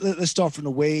 Let's start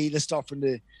from Let's start from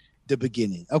the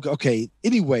beginning. Okay.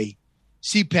 Anyway,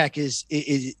 CPAC is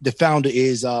the founder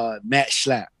is Matt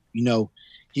Schlapp. You know,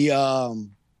 he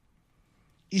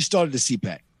started the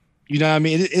CPAC. You know what I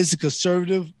mean? It's a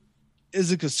conservative.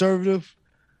 Conservative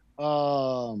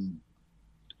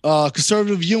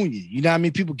union. You know what I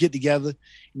mean? People get together.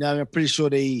 You know what I mean? I'm pretty sure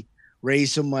they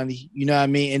raise some money. You know what I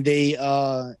mean? And they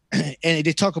and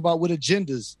they talk about what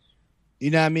agendas. You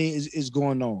know what I mean? Is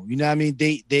going on. You know what I mean?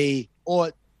 They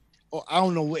or I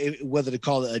don't know whether to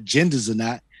call it agendas or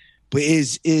not, but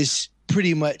is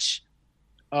pretty much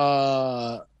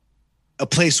a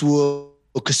place where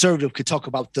a conservative could talk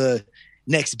about the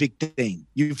next big thing.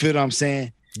 You feel what I'm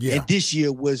saying? Yeah. And this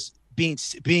year was being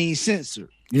censored.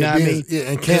 You know what I mean? Yeah,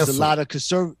 and canceled. There's a lot of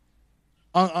conservative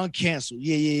uncanceled.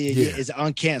 Yeah. It's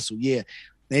uncanceled. Yeah.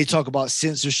 They talk about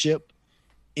censorship,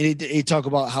 and they talk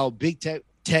about how big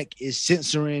tech is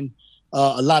censoring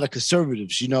a lot of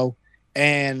conservatives, you know,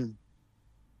 and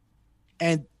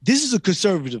this is a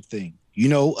conservative thing. You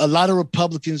know, a lot of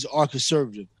Republicans are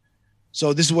conservative.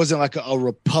 So this wasn't like a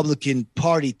Republican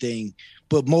Party thing,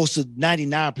 but most of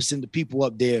 99% of the people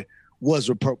up there was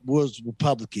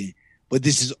Republican. But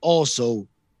this is also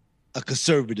a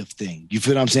conservative thing. You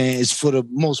feel what I'm saying? It's for the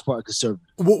most part conservative.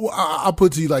 Well, I'll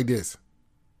put it to you like this.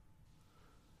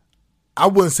 I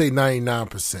wouldn't say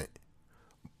 99%.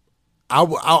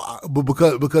 But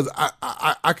because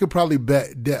I could probably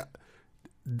bet that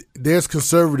there's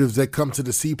conservatives that come to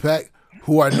the CPAC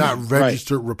who are not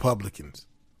registered Republicans.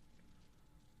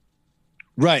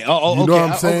 Right. You know what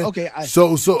I'm saying? Okay.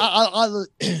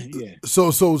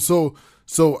 So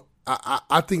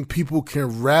I think people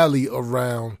can rally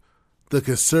around the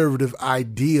conservative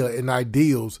idea and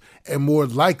ideals, and more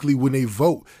likely when they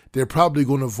vote, they're probably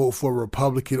going to vote for a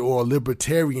Republican or a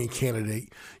Libertarian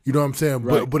candidate. You know what I'm saying?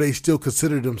 Right. But they still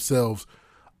consider themselves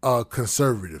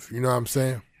conservative. You know what I'm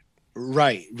saying?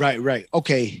 Right.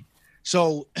 Okay.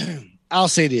 So I'll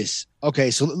say this.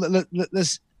 Okay. So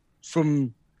let's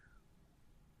from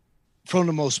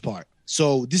the most part.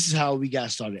 So this is how we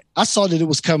got started. I saw that it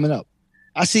was coming up.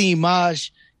 I seen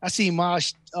Maj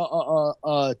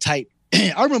type.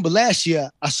 I remember last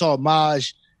year I saw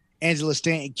Maj, Angela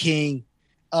Stanton King,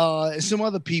 and some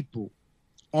other people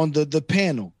on the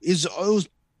panel. It was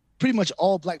pretty much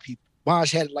all black people.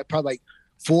 Maj had probably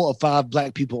 4 or 5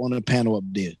 black people on the panel up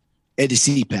there at the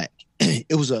CPAC.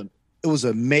 It was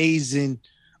amazing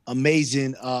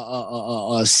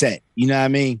set. You know what I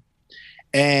mean?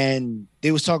 And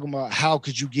they was talking about how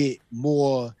could you get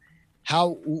more.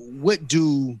 What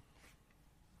do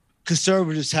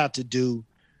conservatives have to do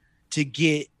to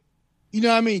get, you know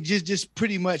what I mean? Just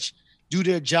pretty much do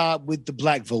their job with the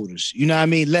black voters. You know what I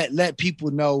mean? Let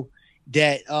people know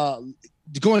that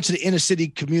going to the inner city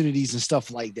communities and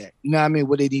stuff like that. You know what I mean?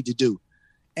 What they need to do.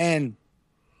 And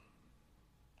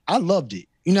I loved it.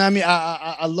 You know what I mean?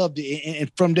 I loved it. And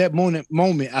from that moment,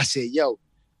 I said, yo,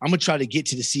 I'm going to try to get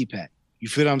to the CPAC. You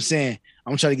feel what I'm saying?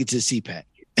 I'm going to try to get to the CPAC.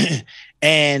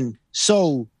 And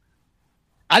so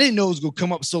I didn't know it was going to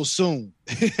come up so soon.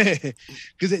 Because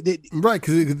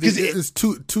it's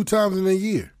two times in a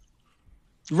year.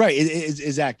 Right,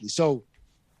 exactly. So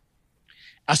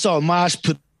I saw Maj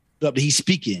put up that he's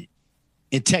speaking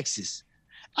in Texas.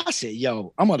 I said,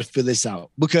 yo, I'm going to fill this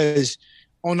out. Because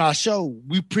on our show,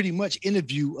 we pretty much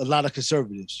interview a lot of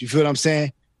conservatives. You feel what I'm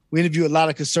saying? We interview a lot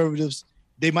of conservatives.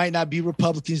 They might not be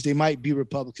Republicans. They might be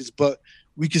Republicans, but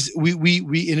we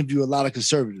interview a lot of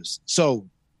conservatives. So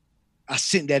I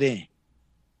sent that in.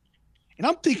 And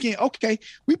I'm thinking, okay,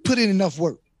 we put in enough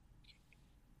work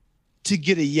to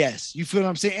get a yes. You feel what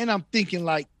I'm saying? And I'm thinking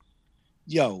like,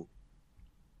 yo,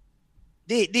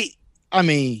 I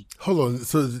mean. Hold on.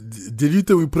 So did you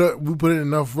think we put in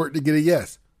enough work to get a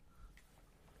yes?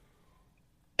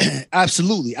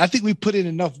 Absolutely. I think we put in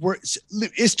enough work.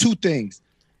 It's two things.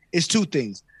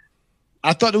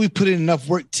 I thought that we put in enough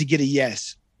work to get a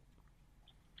yes.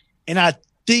 And I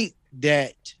think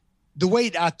that the way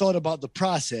that I thought about the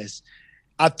process,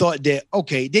 I thought that,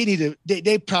 okay,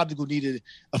 they probably gonna need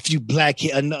a few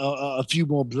a few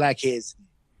more blackheads.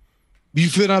 You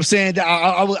feel what I'm saying?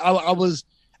 I was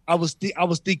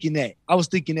thinking that. I was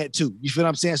thinking that too. You feel what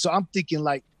I'm saying? So I'm thinking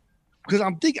like, because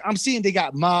I'm seeing they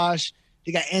got Maj,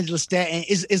 they got Angela Stanton.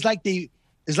 It's like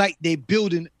they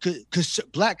building, because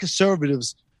black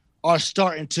conservatives are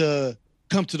starting to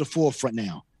come to the forefront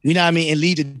now. You know what I mean? And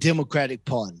lead the Democratic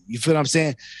Party. You feel what I'm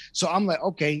saying? So I'm like,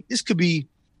 okay, this could be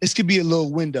a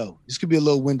little window. This could be a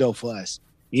little window for us.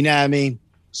 You know what I mean?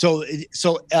 So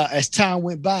as time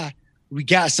went by, we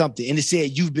got something, and it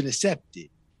said you've been accepted.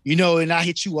 You know, and I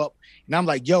hit you up, and I'm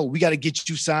like, yo, we got to get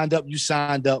you signed up. You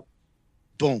signed up.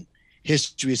 Boom.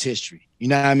 History is history. You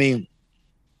know what I mean?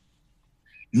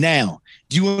 Now,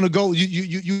 do you want to go?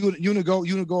 You want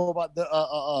to go about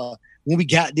the when we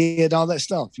got there and all that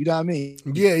stuff? You know what I mean?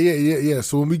 Yeah.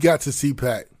 So when we got to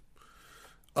CPAC,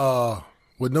 well,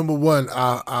 number one,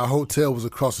 our hotel was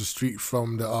across the street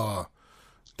from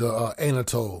the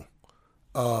Anatole,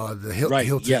 the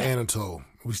Hilton Anatole.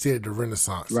 We stayed at the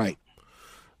Renaissance. Right.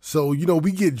 So, you know,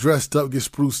 we get dressed up, get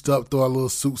spruced up, throw our little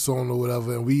suits on or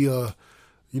whatever, and we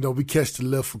we catch the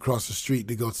lift across the street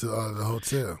to go to the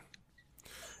hotel.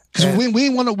 Because we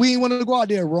ain't want to go out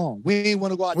there wrong. We ain't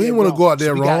want to go out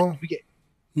there wrong.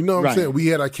 You know what I'm saying? We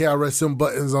had our KRSM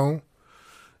buttons on.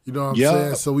 You know what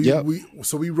I'm saying?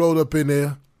 So we rolled up in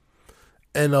there,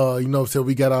 and you know what I'm saying,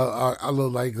 we got our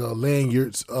little like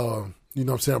lanyards, you know what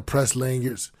I'm saying, press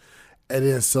lanyards, and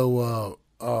then so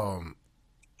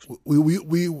we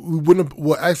wouldn't.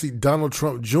 Well, actually, Donald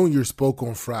Trump Jr. spoke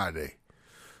on Friday,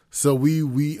 so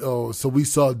we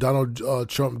saw Donald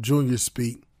Trump Jr.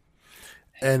 speak,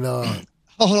 and hold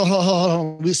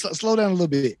on. We slow down a little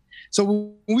bit.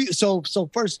 So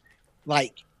first,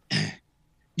 like,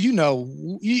 you know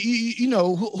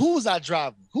who was our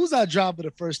driver? Who was our driver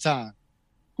the first time?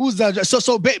 Who was our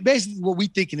so basically what we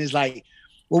thinking is like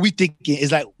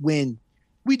when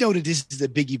we know that this is a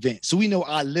big event, so we know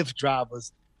our Lyft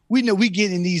drivers. We know we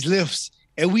get in these lifts,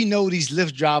 and we know these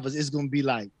Lyft drivers is gonna be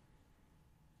like,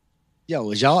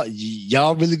 yo, is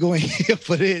y'all really going here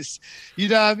for this? You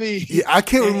know what I mean? Yeah, I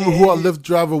can't remember who our Lyft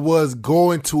driver was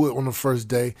going to it on the first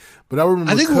day, but I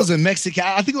remember. I think it was a Mexican.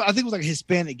 I think it was like a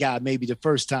Hispanic guy, maybe the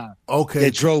first time. Okay,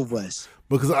 that drove us.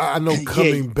 Because I know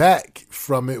coming back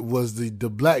from it was the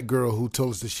black girl who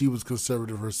told us that she was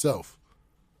conservative herself.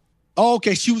 Oh,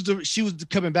 okay. She was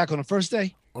coming back on the first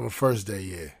day. On the first day,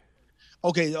 yeah.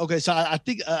 Okay. So I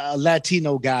think a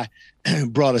Latino guy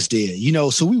brought us there, you know,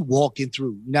 so we walking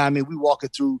through, you know what I mean? We walking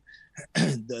through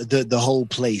the whole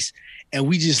place, and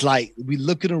we just like, we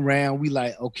looking around, we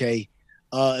like, okay.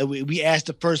 We asked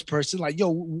the first person, like, yo,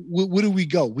 where do we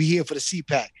go? We here for the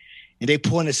CPAC. And they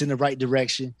point us in the right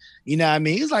direction. You know what I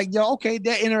mean? It's like, yo, okay,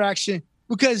 that interaction,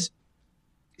 because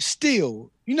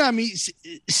still, you know what I mean?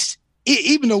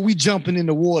 Even though we jumping in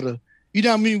the water, you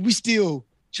know what I mean? We still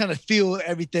trying to feel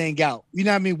everything out. You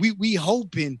know what I mean? We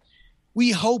hoping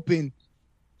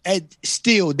at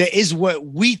still that is what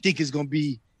we think is going to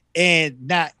be, and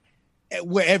not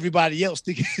where everybody else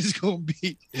think it's going to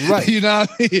be. Right. You know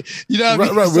what I mean? You know what I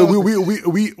mean? Right. So,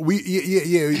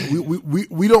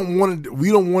 we don't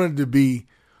want it to be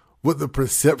what the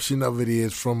perception of it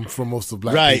is from most of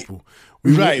black people.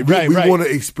 We want to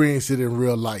experience it in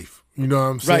real life. You know what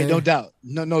I'm saying? Right, no doubt.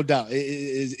 No doubt.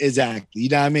 Exactly. You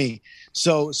know what I mean?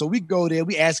 So we go there,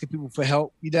 we asking people for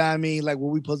help, you know what I mean? Like,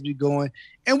 where we supposed to be going.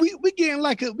 And we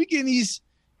getting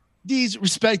these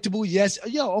respectable, yes,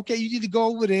 yo, okay, you need to go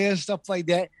over there and stuff like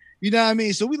that. You know what I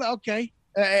mean? So we like, okay,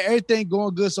 everything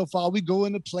going good so far. We go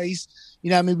into place, you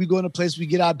know what I mean? We go into place, we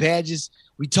get our badges.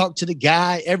 We talk to the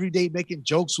guy every day making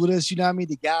jokes with us, you know what I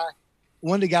mean?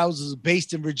 One of the guys was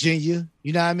based in Virginia,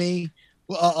 you know what I mean?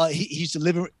 Well, he used to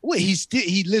live in.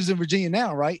 He lives in Virginia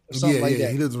now, right? Or something like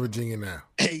that. He lives in Virginia now.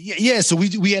 Yeah. So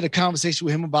we had a conversation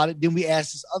with him about it. Then we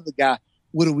asked this other guy,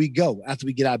 where do we go after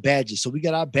we get our badges? So we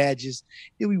got our badges.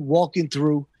 Then we walking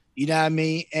through. You know what I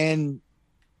mean?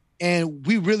 And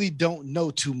we really don't know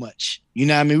too much. You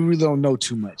know what I mean? We really don't know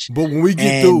too much. But when we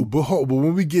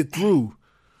get through,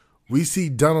 we see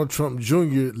Donald Trump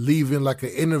Jr. leaving like an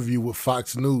interview with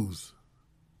Fox News.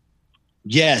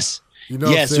 Yes. You know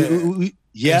what I'm saying?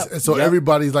 Yeah. And so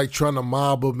everybody's like trying to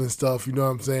mob him and stuff, you know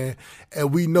what I'm saying?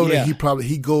 And we know that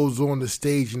he goes on the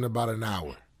stage in about an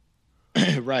hour.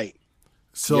 Right.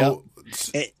 So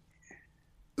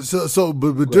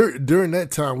but during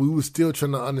that time we were still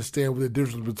trying to understand what the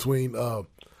difference between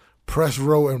press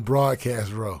row and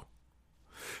broadcast row.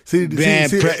 See, Man,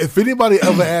 if anybody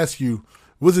ever asks you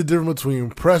what's the difference between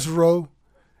press row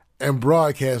and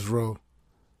broadcast row,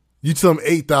 you tell them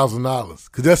 $8,000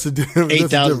 because that's the difference.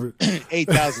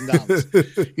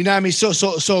 $8,000. You know what I mean?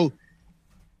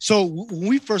 So when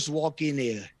we first walk in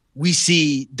there, we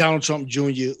see Donald Trump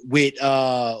Jr. with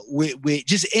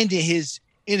just ending his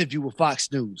interview with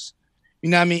Fox News. You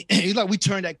know what I mean? It's like we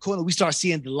turn that corner, we start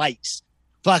seeing the lights.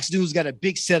 Fox News got a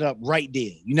big setup right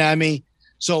there. You know what I mean?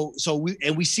 So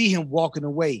we see him walking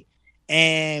away,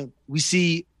 and we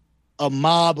see a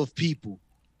mob of people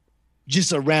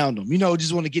just around him. You know,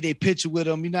 just want to get a picture with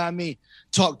him. You know what I mean?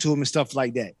 Talk to him and stuff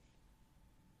like that.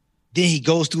 Then he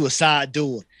goes through a side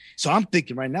door. So I'm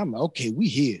thinking right now, I'm like, okay, we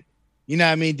here. You know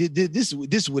what I mean? This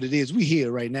is what it is. We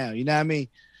here right now. You know what I mean?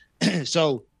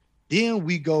 So then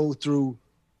we go through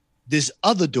this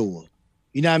other door.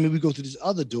 You know what I mean? We go through this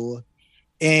other door,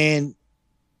 and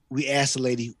we ask the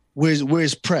lady,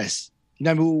 where's press? You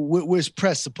know what I mean? Where's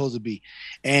press supposed to be?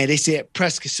 And they said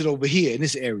press can sit over here in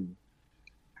this area.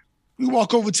 We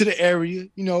walk over to the area,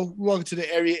 you know,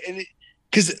 and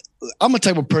because I'm a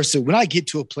type of person, when I get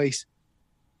to a place,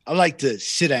 I like to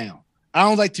sit down. I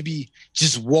don't like to be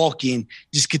just walking,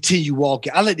 just continue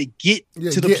walking. I like to get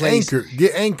to the place.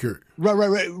 Get anchored.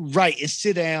 Right. And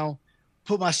sit down,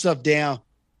 put my stuff down,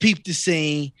 peep the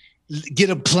scene, get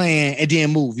a plan, and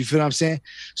then move. You feel what I'm saying?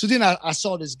 So then I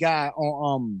saw this guy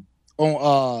on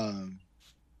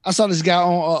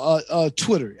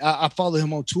Twitter. I follow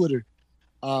him on Twitter.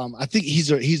 I think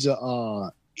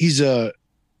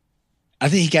I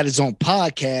think he got his own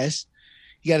podcast.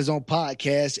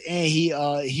 And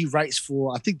he writes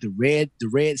for, I think, the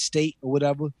Red State or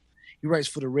whatever. He writes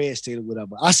for the Red State or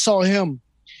whatever. I saw him,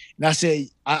 and I said,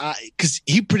 because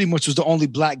he pretty much was the only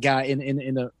black guy in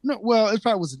it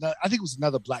probably was another. I think it was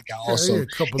another black guy also. Yeah, a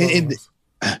couple of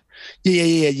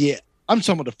yeah. I'm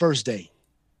talking about the first day.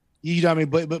 You know what I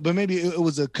mean? But maybe it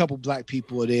was a couple black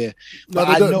people there.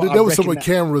 There was some with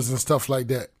cameras and stuff like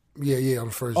that. Yeah, on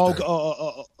the first day.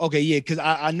 Okay, yeah, because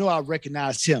I know I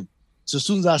recognized him. So as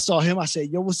soon as I saw him, I said,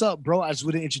 yo, what's up, bro? I just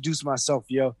would introduce myself,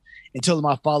 yo, and tell him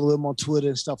I follow him on Twitter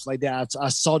and stuff like that. I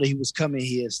saw that he was coming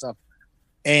here and stuff.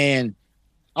 And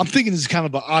I'm thinking this is kind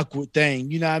of an awkward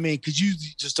thing, you know what I mean? Because you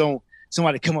just don't,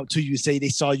 somebody come up to you and say they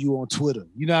saw you on Twitter,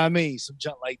 you know what I mean? Some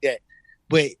junk like that.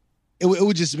 But it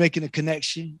was just making a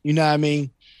connection, you know what I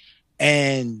mean?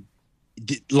 And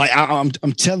like I'm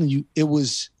telling you, it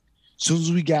was as soon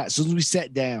as we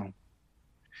sat down,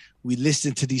 we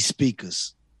listened to these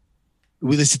speakers.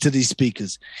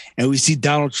 And we see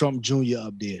Donald Trump Jr.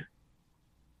 up there.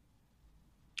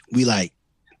 We like,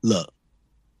 look,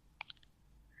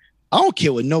 I don't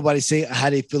care what nobody say how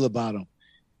they feel about him.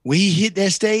 When he hit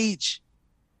that stage,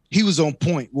 he was on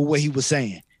point with what he was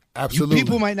saying. Absolutely.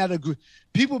 People might not agree.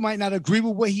 People might not agree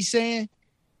with what he's saying,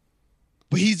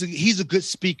 but he's a good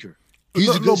speaker.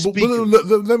 He's a good speaker.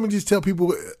 Let me just tell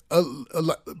people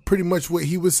pretty much what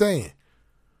he was saying.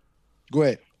 Go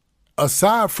ahead.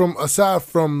 Aside from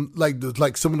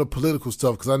like some of the political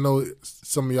stuff, because I know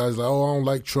some of y'all is like, oh, I don't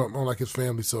like Trump, I don't like his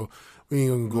family, so we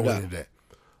ain't gonna go into that.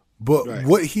 But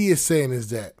what he is saying is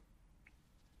that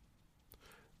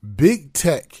big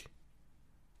tech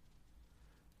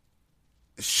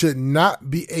should not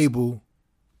be able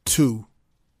to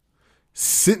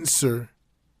censor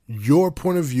your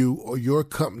point of view or your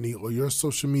company or your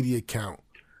social media account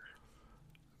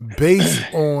based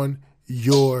on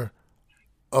your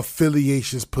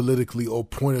affiliations politically or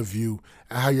point of view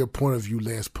and how your point of view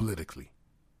lands politically.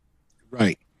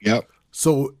 Right. Yep.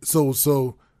 So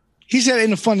he said it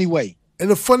in a funny way. But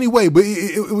he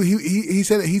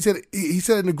said it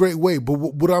in a great way. But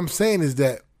what I'm saying is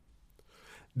that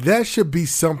should be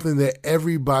something that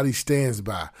everybody stands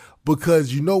by,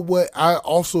 because you know what I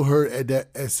also heard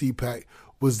at CPAC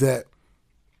was that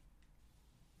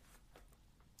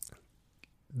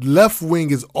left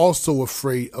wing is also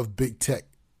afraid of big tech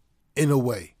in a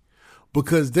way,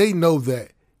 because they know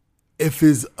that if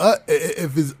it's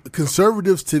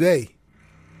conservatives today,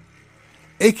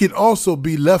 it can also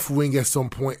be left wing at some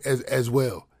point as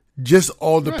well. Just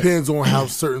all depends on how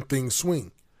certain things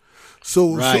swing.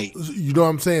 So you know what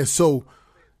I'm saying? So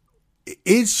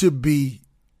it should be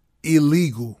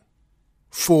illegal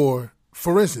for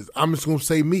instance, I'm just going to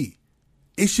say me.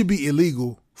 It should be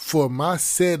illegal for my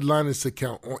said Linus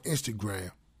account on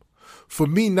Instagram for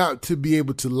me not to be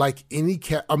able to write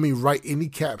any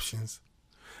captions,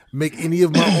 make any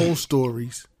of my own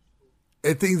stories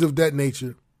and things of that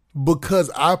nature, because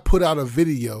I put out a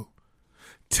video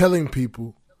telling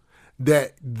people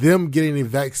that them getting a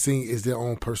vaccine is their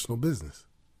own personal business.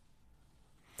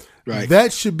 Right.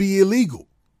 That should be illegal.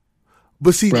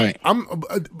 But see, Right.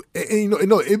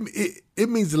 It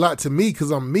means a lot to me because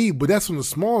I'm me. But that's on a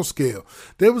small scale.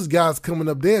 There was guys coming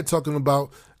up there talking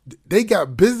about they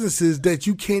got businesses that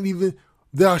you can't even.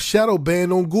 They are shadow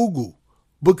banned on Google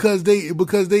because they're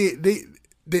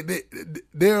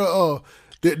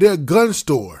a gun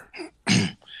store.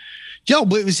 Yo,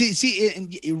 but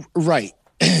see, right.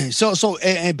 So,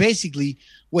 and basically,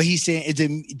 what he's saying is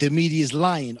the media is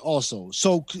lying also.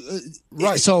 So,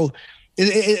 Right. So,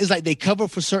 it's like they cover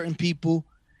for certain people,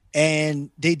 and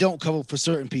they don't cover for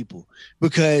certain people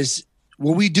because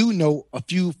what we do know,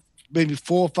 maybe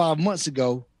 4 or 5 months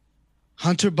ago,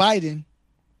 Hunter Biden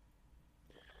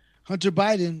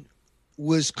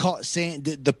was caught saying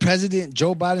that the president,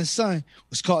 Joe Biden's son,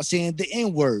 was caught saying the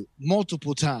N-word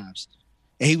multiple times.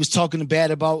 And he was talking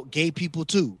bad about gay people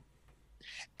too.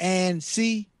 And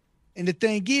the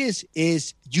thing is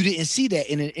you didn't see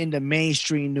that in the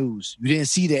mainstream news. You didn't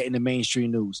see that in the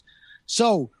mainstream news.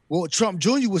 So what Trump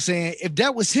Jr. was saying, if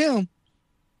that was him,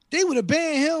 they would have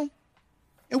banned him.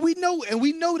 And we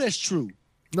know that's true.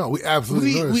 No, we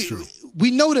absolutely know that's true.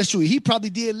 We know that's true. He probably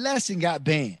did less and got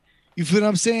banned. You feel what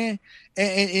I'm saying?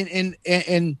 And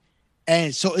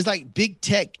so it's like big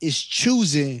tech is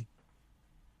choosing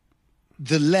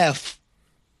the left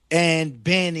and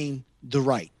banning the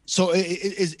right. So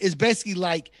it's basically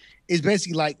like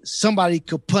somebody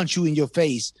could punch you in your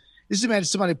face. This is imagine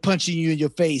somebody punching you in your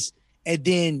face, and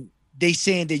then they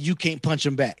saying that you can't punch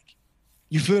them back.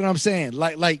 You feel what I'm saying?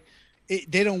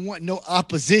 They don't want no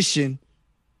opposition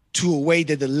to a way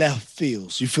that the left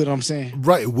feels. You feel what I'm saying?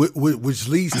 Right, which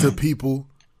leads to people,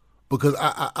 because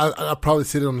I probably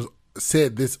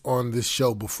said this on this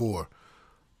show before,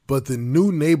 but the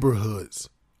new neighborhoods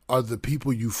are the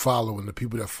people you follow and the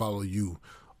people that follow you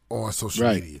on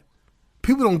social media.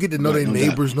 People don't get to know their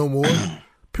neighbors no more.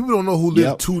 People don't know who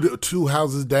live two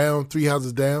houses down, 3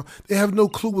 houses down. They have no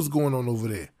clue what's going on over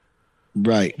there.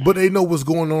 Right. But they know what's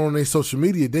going on their social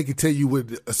media. They can tell you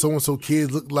what so-and-so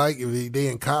kids look like, if they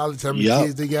in college, how many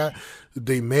kids they got, if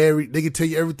they married. They can tell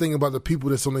you everything about the people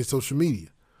that's on their social media.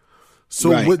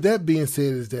 So with that being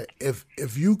said is that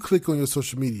if you click on your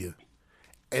social media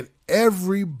and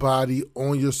everybody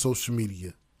on your social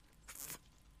media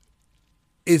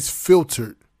is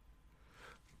filtered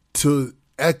to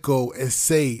echo and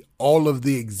say all of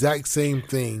the exact same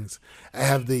things and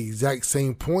have the exact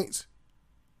same points,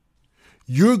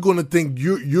 you're gonna think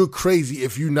you're crazy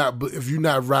if you're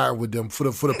not riding with them for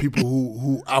the people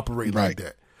who operate like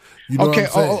that. You know what I'm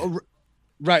saying?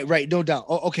 Right, no doubt.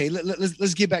 Okay,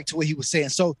 let's get back to what he was saying.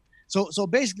 So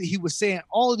basically, he was saying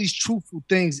all of these truthful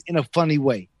things in a funny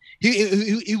way.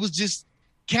 He was just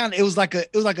kind of it was like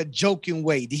a joking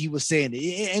way that he was saying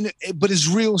it, but it's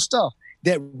real stuff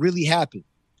that really happened.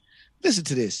 Listen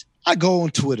to this. I go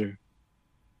on Twitter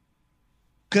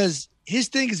because his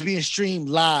thing is being streamed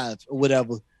live or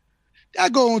whatever. I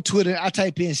go on Twitter, I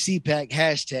type in CPAC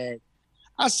hashtag.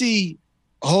 I see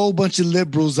a whole bunch of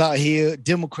liberals out here,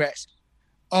 Democrats.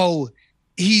 Oh,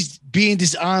 he's being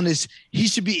dishonest. He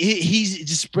should be,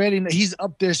 he's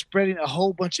up there spreading a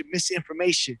whole bunch of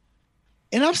misinformation.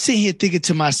 And I'm sitting here thinking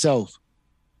to myself,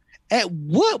 at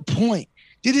what point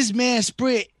did this man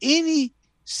spread any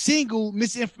single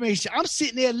misinformation? I'm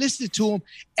sitting there listening to him.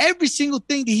 Every single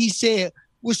thing that he said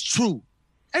was true.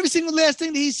 Every single last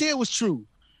thing that he said was true.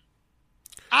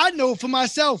 I know for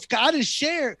myself. I just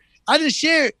shared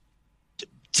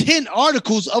 10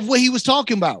 articles of what he was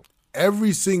talking about.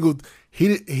 Every single he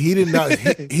did not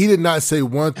he did not say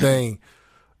one thing.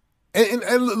 And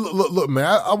look, man,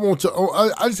 I want to.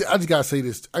 I just gotta say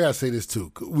this. I gotta say this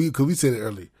too. Cause we said it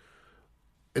early,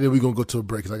 and then we're gonna go to a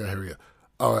break because I gotta hurry up.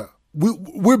 All right,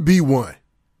 we're B1,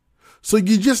 so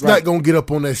you're just not gonna get up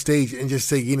on that stage and just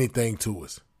say anything to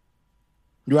us,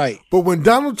 right? But when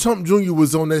Donald Trump Jr.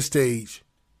 was on that stage,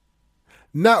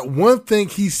 not one thing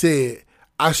he said,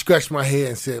 I scratched my head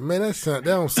and said, "Man, that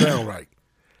don't sound right."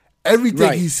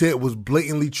 Everything he said was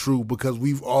blatantly true because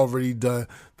we've already done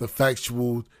the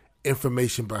factual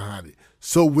information behind it.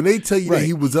 So when they tell you that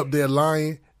he was up there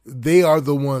lying, they are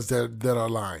the ones that are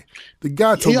lying. The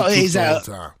guy told the truth all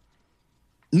the time.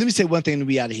 Let me say one thing to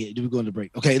be out of here. Do we go into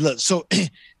break? Okay, look. So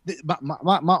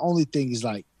my only thing is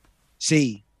like,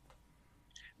 see,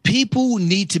 people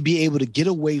need to be able to get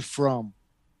away from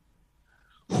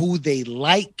who they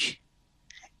like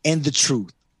and the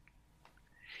truth.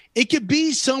 It could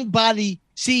be somebody.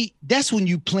 See, that's when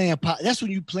you playing. That's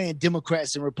when you playing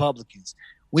Democrats and Republicans.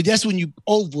 That's when you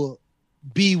over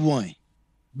B1.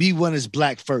 B1 is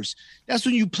black first. That's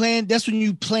when you playing. That's when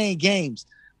you playing games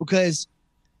because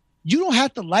you don't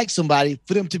have to like somebody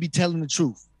for them to be telling the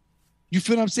truth. You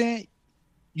feel what I'm saying?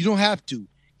 You don't have to.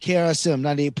 KRSM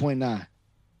 98.9.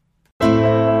 You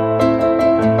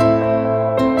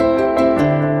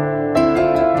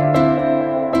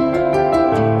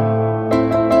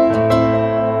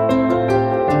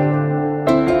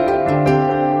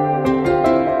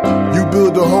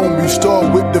build a home, you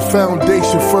start with the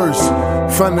foundation first,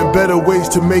 finding better ways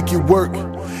to make it work.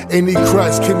 Any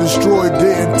cracks can destroy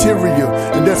the interior,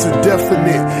 and that's a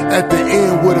definite at the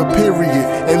end with a period.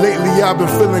 And lately I've been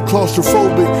feeling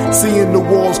claustrophobic, seeing the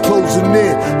walls closing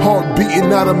in, heart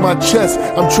beating out of my chest,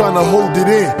 I'm trying to hold it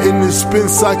in this spin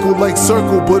cycle like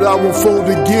circle, but I won't fold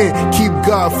again. Keep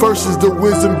God first is the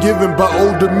wisdom given by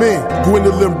older men.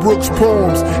 Gwendolyn Brooks'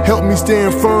 poems help me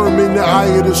stand firm in the eye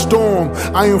of the storm.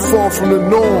 I am far from the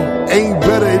norm, ain't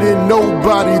better than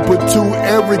nobody, but too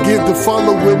arrogant to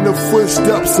follow in the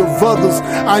footsteps of others.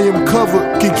 I am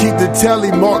covered, can keep the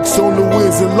tally marks on the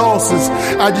wins and losses.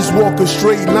 I just walk a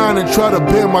straight line and try to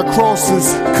bear my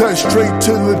crosses. Cut straight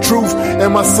to the truth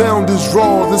and my sound is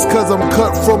raw. That's cause I'm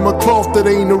cut from a cloth that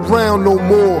ain't around no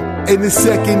more. In the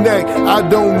second act, I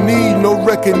don't need no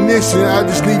recognition, I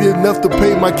just need enough to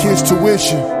pay my kids'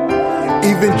 tuition.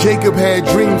 Even Jacob had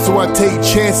dreams, so I take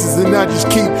chances and I just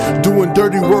keep doing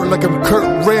dirty work like I'm Kurt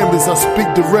Rambis. I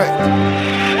speak direct.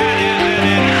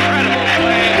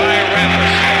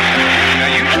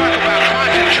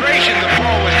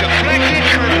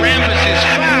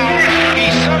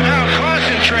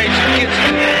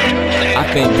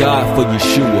 Thank God for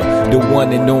Yeshua, the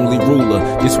one and only ruler.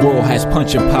 This world has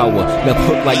punching power, left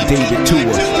hook like David Tua,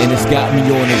 and it's got me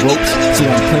on the ropes, so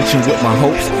I'm clenching with my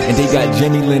hopes. And they got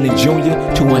Jimmy Lennon Jr.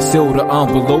 to unseal the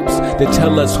envelopes to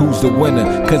tell us who's the winner,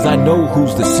 cause I know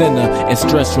who's the sinner. And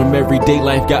stress from everyday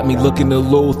life got me looking a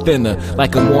little thinner,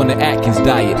 like I'm on the Atkins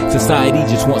diet. Society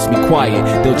just wants me quiet.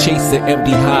 They'll chase the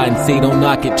empty high and say don't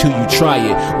knock it till you try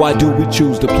it. Why do we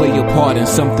choose to play a part in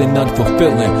something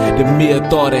unfulfilling? The mere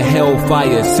thought of hellfire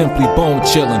is simply bone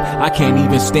chilling. I can't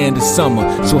even stand the summer,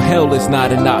 so hell is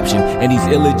not an option. And these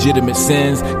illegitimate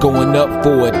sins going up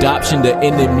for adoption. The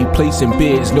enemy placing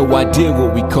bids, no idea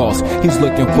what we cost. He's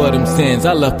looking for them sins,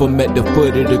 I left them at the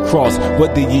foot of the cross.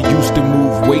 Whether you used to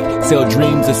move weight, sell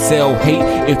dreams or sell hate,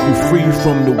 if you're free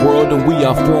from the world and we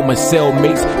are former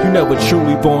cellmates, you never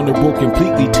truly vulnerable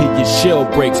completely till your shell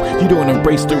breaks. You don't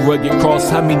embrace the rugged cross,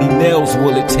 how many nails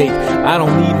will it take? I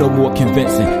don't need no more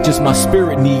convincing, just my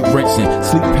spirit need rinsing.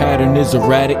 Sleep pattern is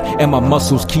erratic and my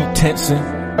muscles keep tensing.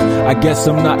 I guess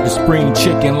I'm not the spring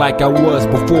chicken like I was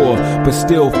before, but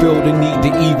still feel the need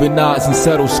to even odds and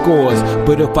settle scores.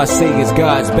 But if I say it's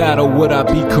God's battle, would I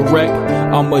be correct?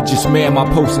 I'ma just man my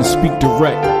post and speak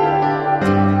direct.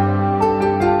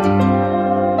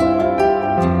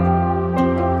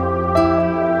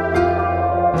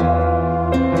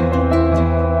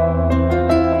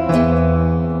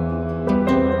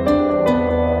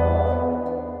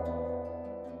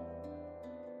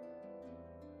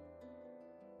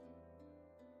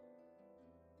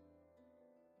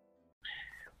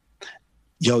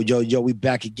 Yo, we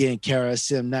back again.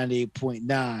 KRSM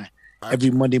 98.9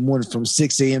 every Monday morning from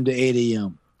 6 a.m. to 8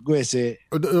 a.m. Go ahead, say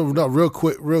it. No, real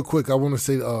quick. I want to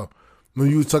say, when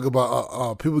you talk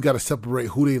about people got to separate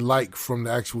who they like from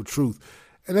the actual truth,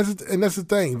 and that's the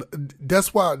thing.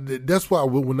 That's why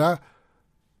when I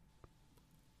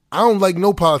don't like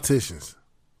no politicians,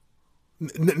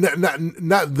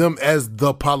 not them as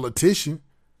the politician,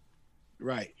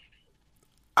 right?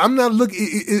 I'm not looking.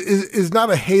 It's not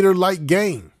a hater-like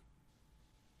game.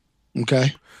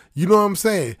 Okay, you know what I'm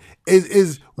saying?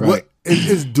 Is right.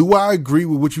 Do I agree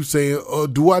with what you're saying, or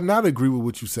do I not agree with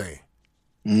what you're saying?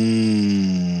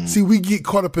 See, we get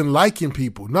caught up in liking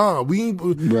people. No, we ain't.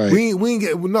 Right. We ain't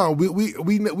get. No, we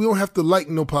don't have to like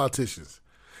no politicians.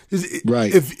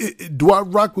 Right. Do I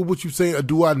rock with what you're saying, or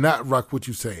do I not rock what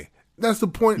you're saying? That's the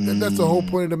point. That's the whole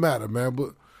point of the matter, man.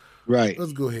 But right.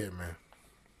 Let's go ahead, man.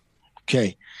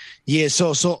 Okay. Yeah.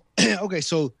 So okay.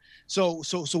 So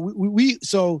we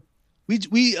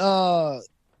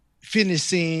finished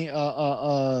seeing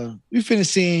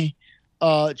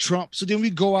Trump. So then we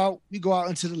go out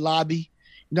into the lobby.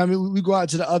 You know what I mean? We go out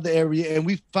to the other area and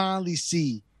we finally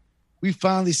see what's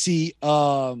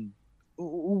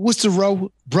the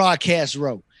row? Broadcast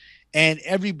row. And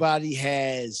everybody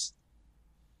has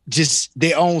just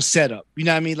their own setup. You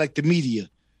know what I mean? Like the media.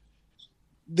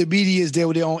 The media is there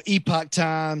with their own Epoch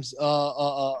Times,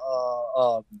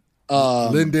 Lindale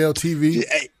TV.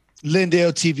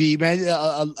 Lindale TV, man.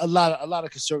 A lot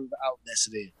of conservative outlets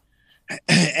are there.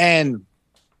 And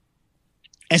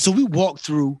so we walk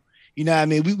through, you know what I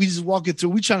mean? We just walking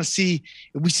through. We trying to see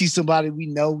if we see somebody we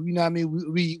know, you know what I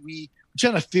mean? We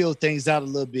trying to feel things out a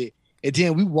little bit. And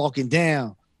then we walking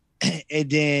down. And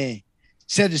then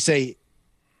Cedric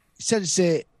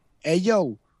said, hey,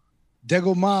 yo,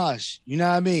 Dego Maj, you know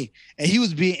what I mean? And he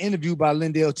was being interviewed by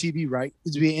Lindell TV, right? He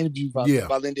was being interviewed by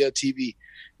Lindell TV.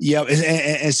 Yeah,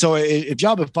 and so if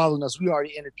y'all been following us, we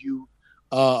already interviewed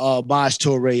Maj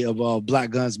Toure of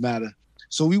Black Guns Matter.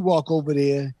 So we walk over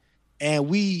there, and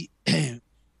we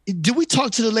did we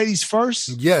talk to the ladies first?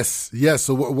 Yes.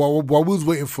 So while we was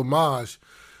waiting for Maj,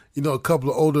 you know, a couple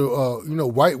of older,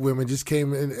 white women just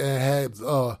came in and had.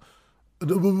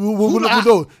 You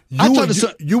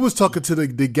was talking to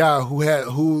the guy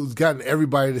who's gotten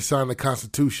everybody to sign the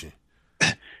Constitution.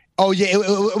 Oh yeah,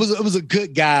 it was a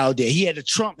good guy out there. He had a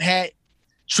Trump hat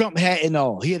and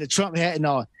all. He had a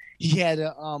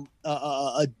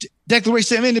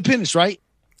Declaration of Independence, right?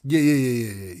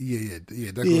 Yeah. Declaration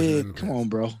of Independence. Come on,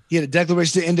 bro. He had a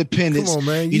Declaration of Independence. Come on,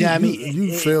 man. You know what I mean?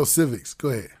 You failed civics. Go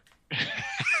ahead.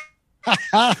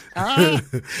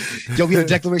 Yo, we had a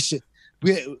Declaration.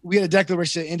 We had a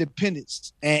Declaration of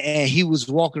Independence, and he was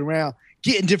walking around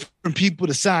getting different people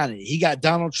to sign it. He got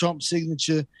Donald Trump's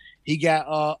signature. He got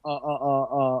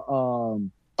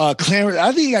Clarence.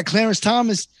 I think he got Clarence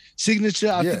Thomas'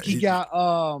 signature. I think he got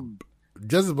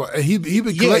just about. He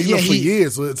been collecting them for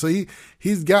years, so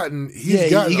he's gotten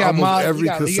almost every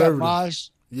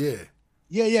conservative.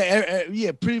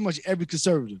 Yeah, pretty much every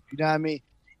conservative. You know what I mean?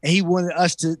 And he wanted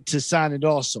us to sign it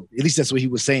also. At least that's what he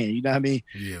was saying. You know what I mean?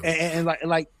 Yeah.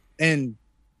 And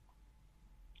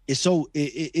it's so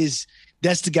it is.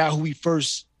 That's the guy who we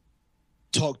first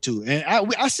talked to. And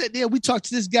I sat there. We talked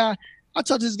to this guy. I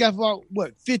talked to this guy for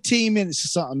about 15 minutes or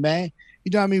something, man.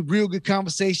 You know what I mean? Real good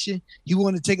conversation. He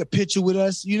wanted to take a picture with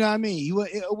us. You know what I mean?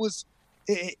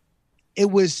 It's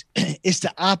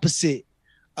the opposite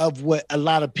of what a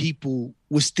lot of people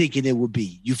was thinking it would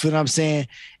be. You feel what I'm saying?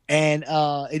 And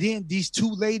then these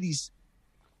two ladies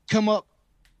come up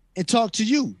and talk to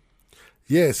you.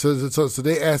 Yeah, so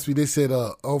they asked me, they said,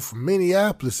 from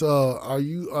Minneapolis, are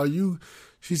you,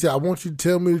 she said, I want you to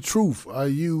tell me the truth. Are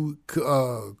you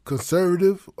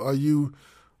conservative? Are you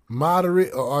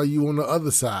moderate? Or are you on the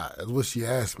other side? That's what she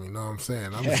asked me, you know what I'm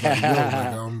saying? I'm just like,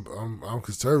 I'm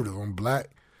conservative, I'm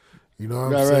black. You know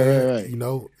what I'm saying? Right. You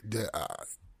know,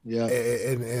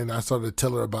 and I started to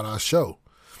tell her about our show.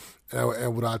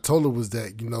 And what I told her was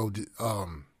that, you know,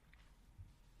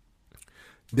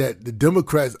 that the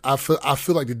Democrats, I feel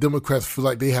like the Democrats feel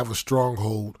like they have a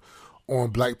stronghold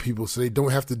on black people, so they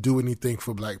don't have to do anything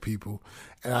for black people.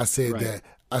 And I said that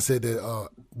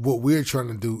what we're trying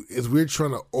to do is we're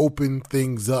trying to open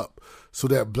things up so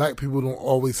that black people don't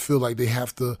always feel like they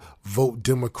have to vote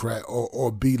Democrat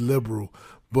or be liberal,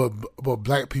 but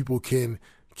black people can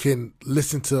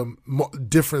listen to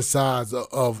different sides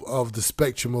of the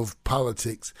spectrum of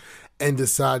politics and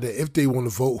decide that if they want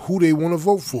to vote, who they want to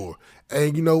vote for.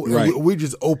 And, you know, we're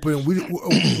just open.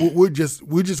 We're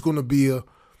just going to be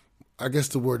I guess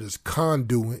the word is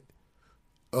conduit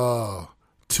to,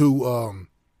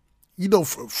 you know,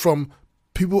 from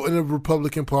people in the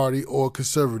Republican Party or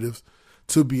conservatives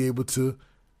to be able to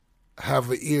have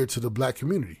an ear to the black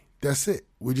community. That's it.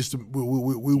 We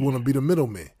want to be the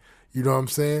middleman. You know what I'm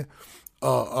saying?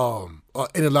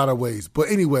 In a lot of ways. But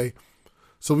anyway,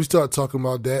 so we started talking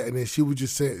about that, and then she was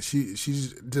just saying she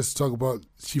just talk about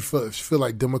she feel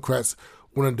like Democrats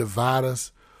want to divide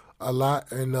us a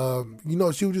lot, and you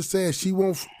know, she was just saying she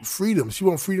wants freedom. She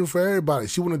wants freedom for everybody.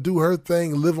 She want to do her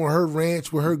thing, live on her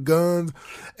ranch with her guns,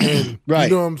 and you know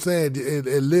what I'm saying,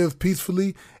 and live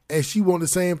peacefully. And she want the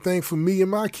same thing for me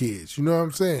and my kids. You know what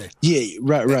I'm saying? Yeah,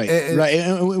 right.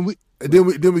 And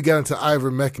then we got into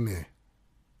ivermectin,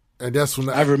 and that's when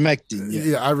ivermectin.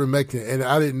 Ivermectin, and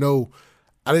I didn't know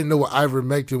what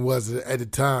ivermectin was at the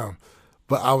time,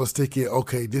 but I was thinking,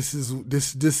 okay, this is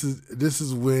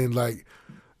when like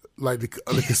the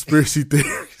conspiracy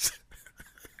theories.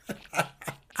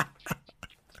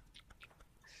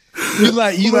 You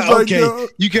like okay. Yo.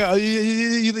 You got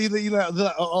you like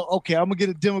okay. I'm gonna get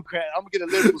a Democrat. I'm gonna get a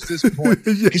liberal at this point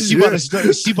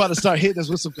because she about to start hitting us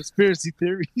with some conspiracy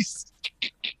theories.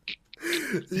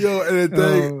 Yo, and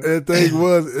the thing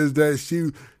is that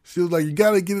she was like, you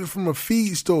gotta get it from a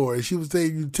feed store. And she was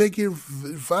saying, you take it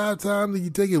 5 times, and you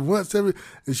take it once every.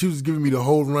 And she was giving me the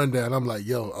whole rundown. I'm like,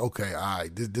 yo, okay, all right,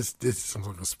 this is some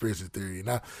sort of conspiracy theory.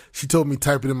 And she told me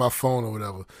type it in my phone or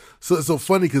whatever. So it's so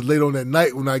funny because later on that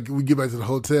night when we get back to the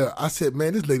hotel, I said,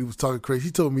 man, this lady was talking crazy.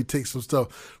 She told me to take some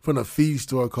stuff from a feed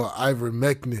store called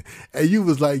ivermectin, and you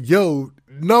was like, yo,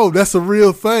 no, that's a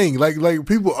real thing. Like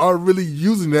people are really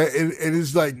using that, and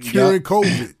it's like curing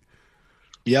COVID.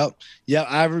 Yep.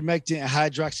 Ivermectin and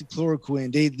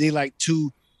hydroxychloroquine. They like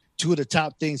two of the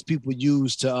top things people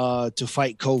use to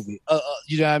fight COVID.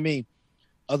 You know what I mean?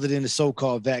 Other than the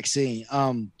so-called vaccine.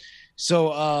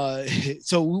 So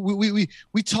so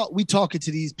we talking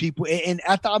to these people, and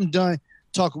after I'm done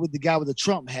talking with the guy with the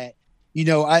Trump hat,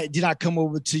 I did not come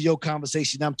over to your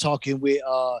conversation. I'm talking with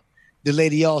the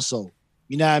lady also.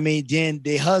 You know what I mean? Then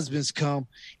their husbands come.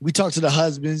 We talk to the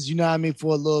husbands, you know what I mean,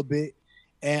 for a little bit.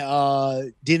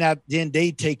 And then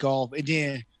they take off.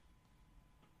 And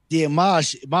then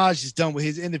Maj is done with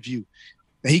his interview.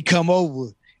 And he come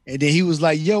over. And then he was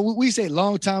like, yo, we say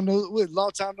long time no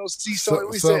see.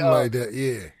 Something say, like that,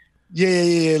 yeah.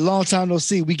 Yeah, long time no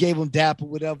see. We gave him dap or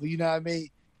whatever, you know what I mean?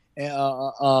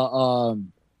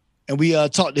 And we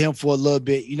talked to him for a little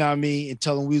bit, you know what I mean, and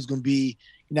told him we was gonna be,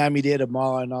 you know what I mean, there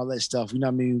tomorrow and all that stuff. You know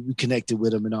what I mean? We connected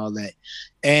with him and all that.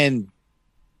 And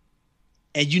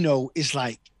it's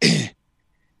like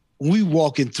when we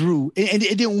walking through, and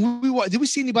then when we walk, did we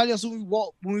see anybody else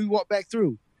when we walk back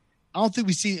through? I don't think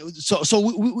we see it. So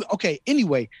we okay.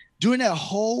 Anyway, during the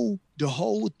whole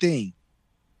thing,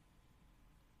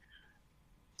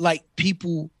 like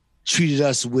people treated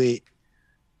us with,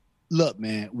 look,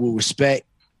 man, with respect.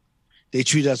 They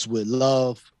treat us with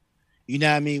love. You know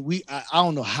what I mean? I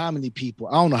don't know how many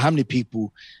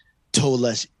people told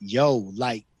us, yo,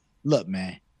 like, look,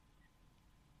 man.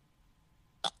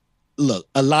 Look,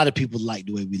 a lot of people like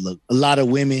the way we look. A lot of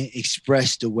women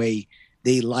express the way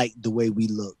they like the way we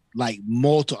look. Like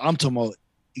I'm talking about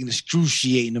an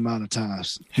excruciating amount of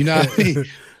times. You know what I mean?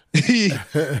 You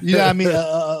know what I mean?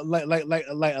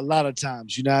 Like a lot of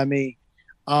times. You know what I mean?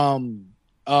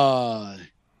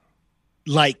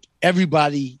 Like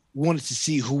everybody wanted to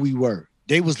see who we were.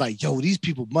 They was like, yo, these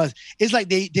people must. It's like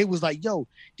they was like, yo,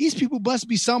 these people must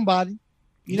be somebody.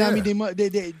 You know what I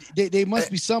mean? They must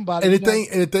be somebody. And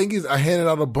the thing is, I handed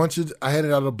out a bunch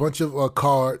of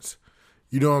cards.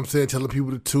 You know what I'm saying? Telling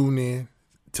people to tune in,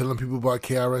 telling people about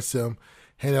KRSM,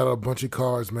 handing out a bunch of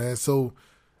cards, man. So,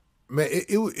 man,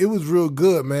 it was real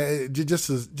good, man. Just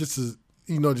to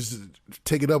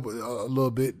take it up a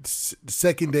little bit. The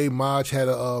second day, Maj had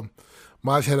a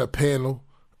panel,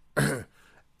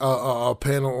 a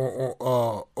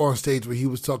panel on stage where he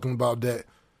was talking about that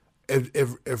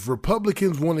if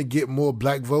Republicans want to get more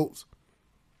black votes,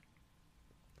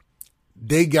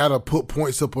 they gotta put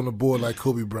points up on the board like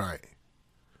Kobe Bryant.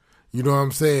 You know what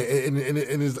I'm saying? And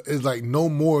it's like no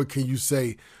more can you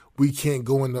say we can't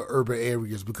go into urban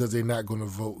areas because they're not going to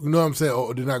vote. You know what I'm saying?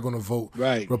 Or they're not going to vote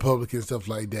Republican, stuff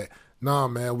like that. Nah,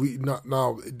 man,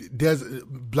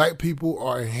 black people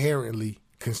are inherently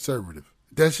conservative.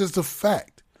 That's just a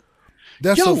fact.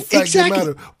 That's a fact exactly. That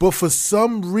matter. But for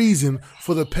some reason,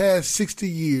 for the past 60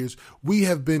 years, we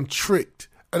have been tricked.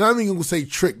 And I'm not even going to say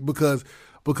tricked because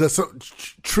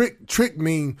trick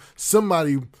means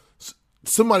somebody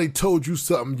told you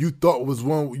something you thought was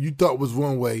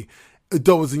one way, it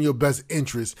thought was in your best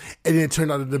interest, and then it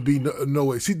turned out to be no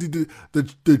way. See,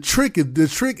 the trick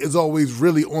is always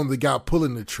really on the guy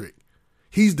pulling the trick.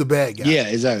 He's the bad guy. Yeah,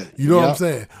 exactly. You know what I'm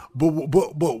saying? But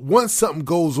once something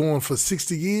goes on for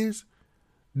 60 years,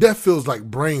 that feels like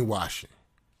brainwashing.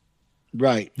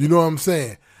 Right. You know what I'm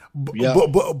saying?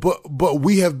 But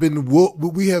we have been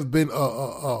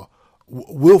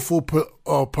willful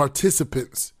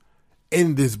participants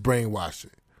in this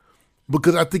brainwashing,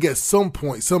 because I think at some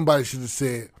point somebody should have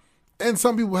said, and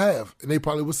some people have, and they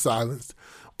probably was silenced,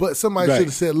 but somebody should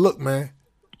have said, look, man,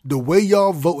 the way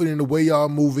y'all voting and the way y'all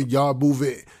moving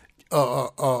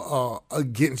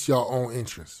against your own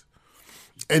interests.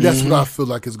 And that's what I feel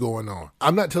like is going on.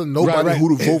 I'm not telling nobody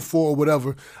who to vote for or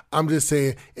whatever. I'm just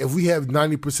saying, if we have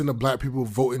 90% of black people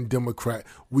voting Democrat,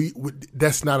 we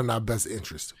that's not in our best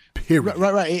interest. Period.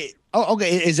 Right.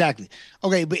 Okay, exactly.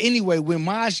 Okay, but anyway, when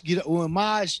Maj,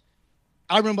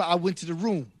 I remember I went to the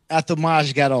room after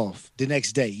Maj got off the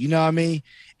next day. You know what I mean?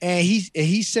 And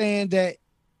he's saying that,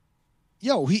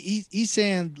 he's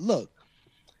saying, look,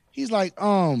 he's like,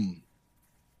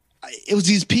 it was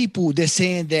these people that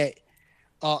saying that.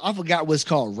 I forgot what's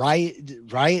called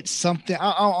riot something.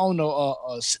 I don't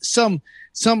know. Some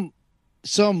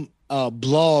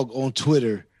blog on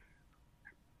Twitter.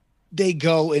 They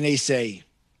go and they say,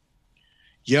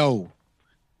 "Yo,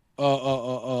 Maj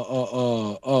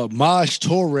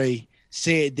Toure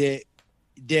said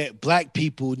that black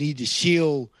people need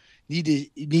to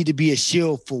be a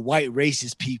shield for white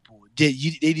racist people. They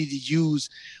need to use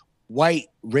white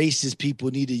racist people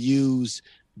need to use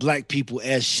black people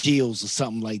as shields or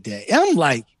something like that." And I'm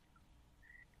like,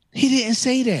 he didn't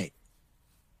say that.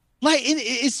 Like,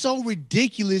 it's so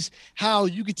ridiculous how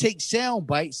you could take sound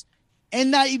bites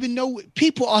and not even know.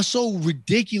 People are so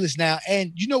ridiculous now.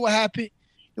 And you know what happened?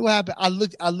 I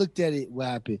looked at it. What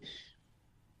happened?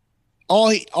 All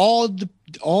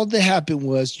that happened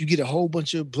was you get a whole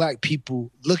bunch of black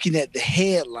people looking at the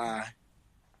headline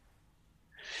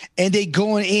and they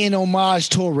going in on Maj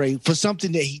Toure for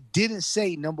something that he didn't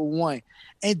say, number one.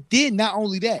 And then not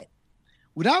only that,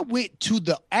 when I went to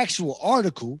the actual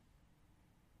article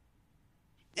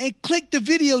and clicked the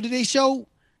video that they showed,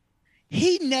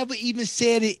 he never even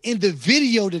said it in the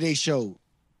video that they showed.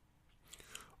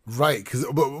 Right, because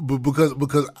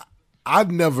I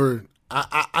never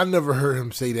heard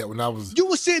him say that when I was. You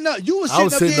were sitting up there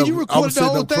and you recorded the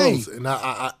whole thing. Close, and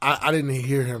I didn't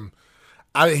hear him.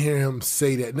 I didn't hear him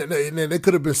say that. And there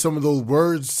could have been some of those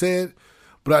words said,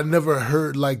 but I never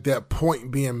heard like that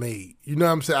point being made. You know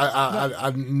what I'm saying?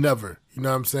 I never. You know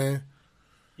what I'm saying?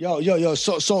 Yo.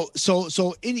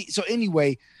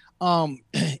 Anyway, I'm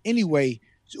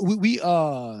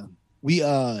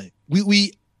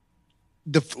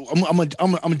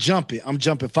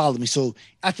jumping. Follow me. So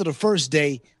after the first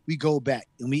day, we go back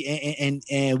and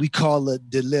we call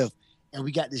the lift, and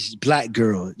we got this black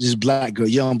girl,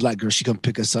 young black girl. She come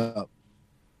pick us up,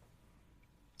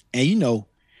 and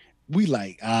we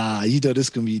like this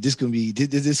gonna be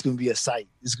a sight.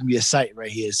 This gonna be a sight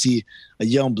right here. See a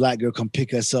young black girl come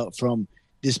pick us up from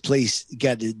this place.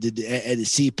 Got at the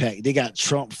CPAC. They got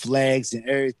Trump flags and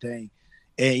everything,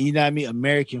 and you know what I mean,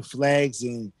 American flags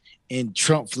and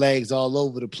Trump flags all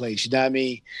over the place. You know what I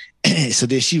mean? So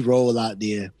then she roll out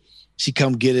there. She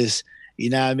come get us. You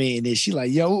know what I mean? And then she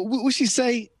like, yo, what she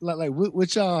say? Like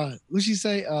what y'all? What she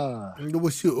say?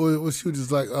 What she was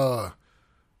just like,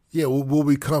 yeah, where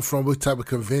we come from? What type of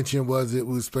convention was it?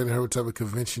 We was explaining her what type of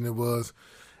convention it was,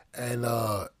 and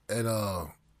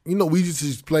we just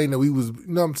explained that we was, you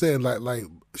know what I'm saying, like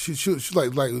she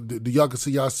like do y'all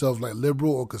consider yourself like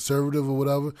liberal or conservative or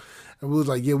whatever? And we was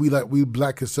like, yeah, we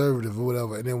black conservative or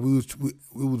whatever. And then we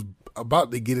was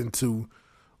about to get into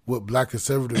what black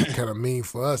conservative kind of mean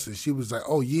for us, and she was like,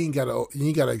 oh, you ain't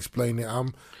gotta explain it.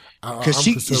 Because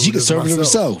she conservative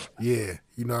herself. Yeah,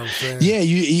 you know what I'm saying? Yeah,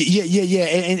 yeah.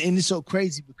 And it's so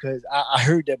crazy because I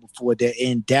heard that before, that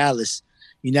in Dallas,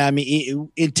 you know what I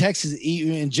mean? In Texas,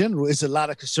 in general, it's a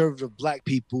lot of conservative black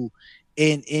people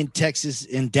in Texas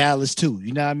and Dallas too.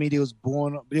 You know what I mean? They was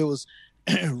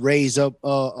raised up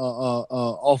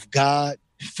off God,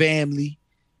 family,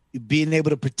 being able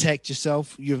to protect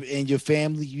yourself and your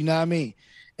family. You know what I mean?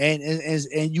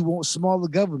 And you want smaller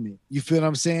government. You feel what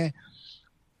I'm saying?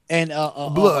 And no.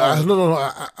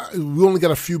 We only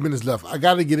got a few minutes left. I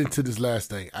got to get into this last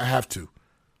thing. I have to.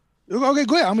 Okay,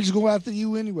 go ahead. I'm just going after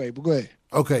you anyway. But go ahead.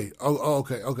 Okay.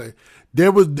 Okay. There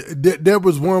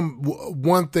was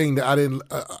one thing that I didn't.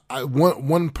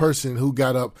 One person who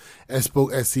got up and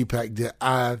spoke at CPAC that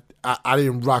I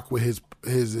didn't rock with his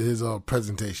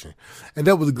presentation, and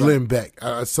that was Glenn Beck.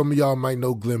 Some of y'all might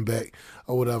know Glenn Beck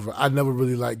or whatever. I never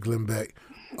really liked Glenn Beck,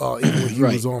 even when he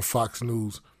was on Fox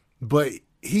News, but.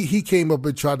 He came up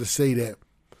and tried to say that,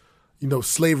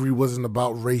 slavery wasn't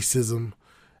about racism,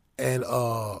 and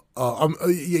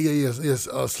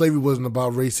slavery wasn't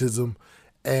about racism,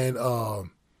 and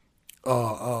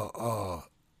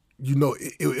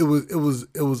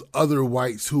it was other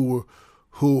whites who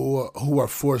are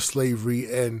for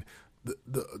slavery, and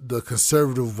the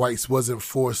conservative whites wasn't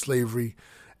for slavery,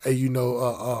 and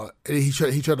and he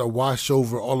tried to wash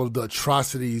over all of the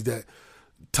atrocities that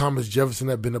Thomas Jefferson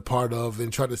had been a part of,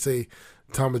 and tried to say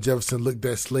Thomas Jefferson looked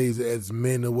at slaves as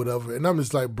men or whatever. And I'm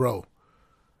just like, bro,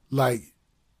 like,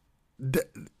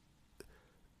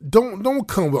 don't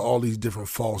come with all these different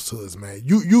falsehoods, man.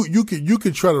 You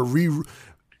can try to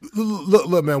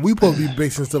look, man. We supposed to be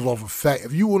basing stuff off of fact.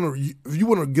 If you want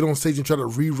to get on stage and try to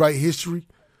rewrite history,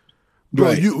 bro,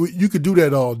 right. you could do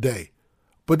that all day,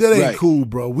 but that ain't cool,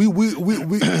 bro. We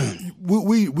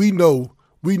know.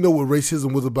 We know what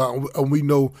racism was about, and we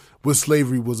know what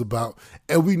slavery was about,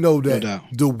 and we know that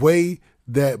the way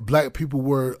that black people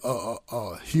were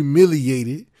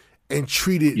humiliated and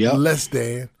treated less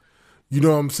than, you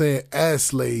know what I'm saying, as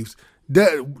slaves,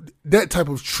 that type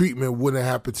of treatment wouldn't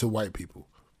happen to white people.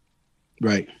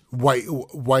 Right. White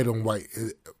on white.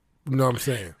 You know what I'm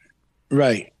saying?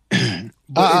 Right.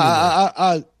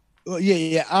 I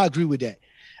agree with that.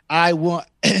 I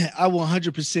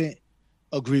 100%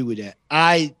 agree with that.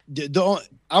 I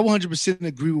 100%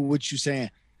 agree with what you're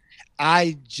saying.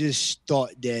 I just thought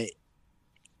that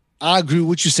I agree with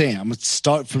what you're saying. I'm gonna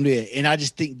start from there, and I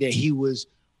just think that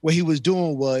what he was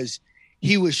doing was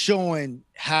he was showing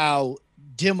how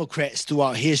Democrats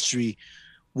throughout history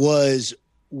was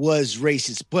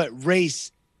racist, but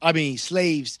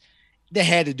slaves, that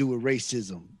had to do with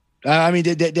racism.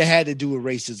 That had to do with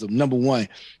racism, number one.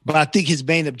 But I think his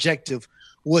main objective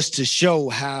was to show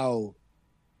how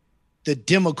the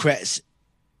Democrats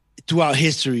throughout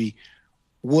history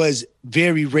was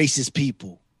very racist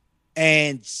people,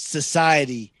 and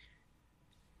society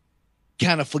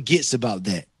kind of forgets about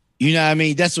that. You know what I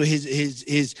mean? That's what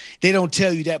his they don't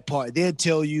tell you that part. They'll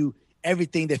tell you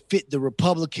everything that fit the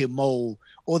Republican mold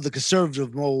or the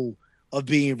conservative mold of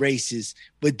being racist,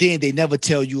 but then they never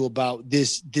tell you about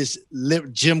this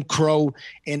Jim Crow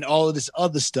and all of this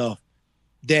other stuff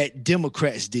that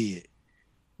Democrats did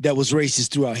that was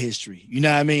racist throughout history. You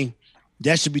know what I mean?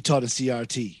 That should be taught in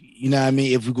CRT. You know what I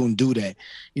mean? If we're going to do that,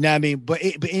 you know what I mean? But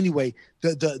anyway,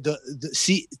 the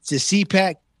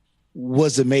CPAC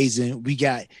was amazing. We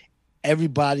got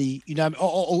everybody. You know what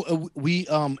I mean?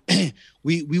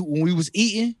 We when we was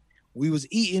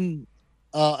eating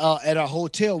at our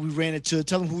hotel. We ran into.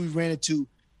 Tell them who we ran into.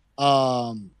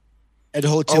 At the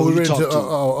hotel. We ran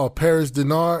into Paris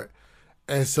Denard,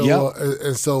 and so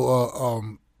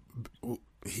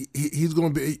he's gonna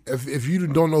be. If you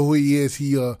don't know who he is,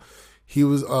 he's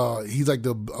like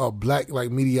the black like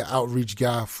media outreach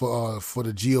guy for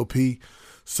the GOP.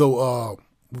 So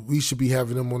we should be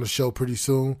having him on the show pretty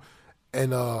soon,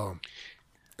 and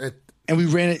we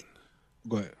ran it.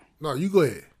 Go ahead. No, you go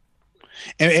ahead.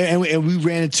 And we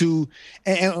ran into,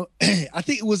 and I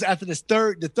think it was after the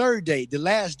third day, the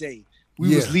last day,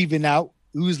 we was leaving out.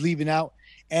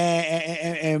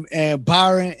 And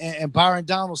Byron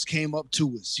Donalds came up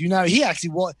to us. You know, he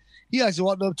actually walked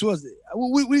up to us.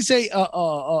 We say,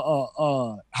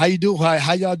 how you doing?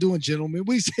 How y'all doing, gentlemen?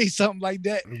 We say something like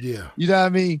that. Yeah. You know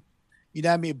what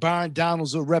I mean? Byron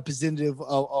Donalds, a representative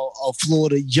of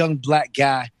Florida, young black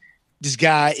guy. This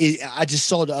guy, I just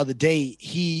saw the other day,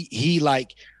 he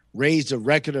like raised a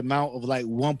record amount of like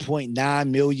 1.9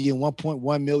 million,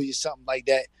 1.1 million, something like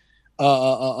that,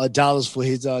 dollars for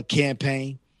his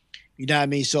campaign. You know what I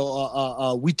mean?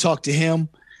 So we talked to him,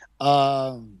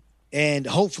 and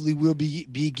hopefully we'll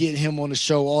be getting him on the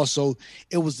show also.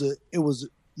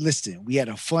 Listen, we had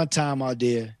a fun time out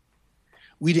there.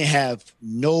 We didn't have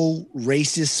no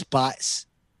racist spots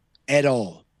at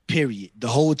all. Period. The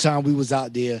whole time we was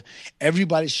out there,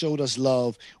 everybody showed us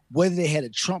love. Whether they had a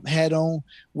Trump hat on,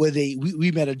 whether we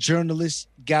met a journalist,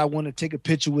 guy wanted to take a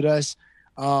picture with us.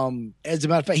 As a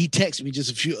matter of fact, he texted me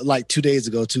just 2 days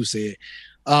ago too, said,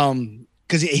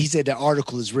 because he said that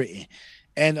article is written,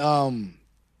 and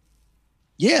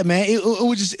yeah, man, it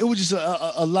was just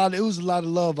a lot. It was a lot of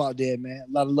love out there, man.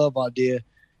 A lot of love out there.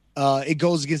 It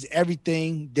goes against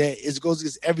everything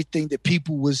that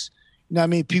people was. You know what I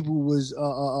mean? People was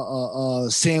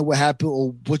saying what happened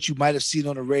or what you might have seen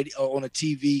on the radio or on the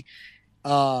TV.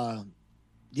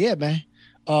 Yeah, man.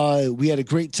 We had a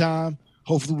great time.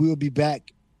 Hopefully we'll be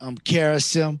back.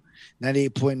 KRSM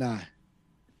 98.9.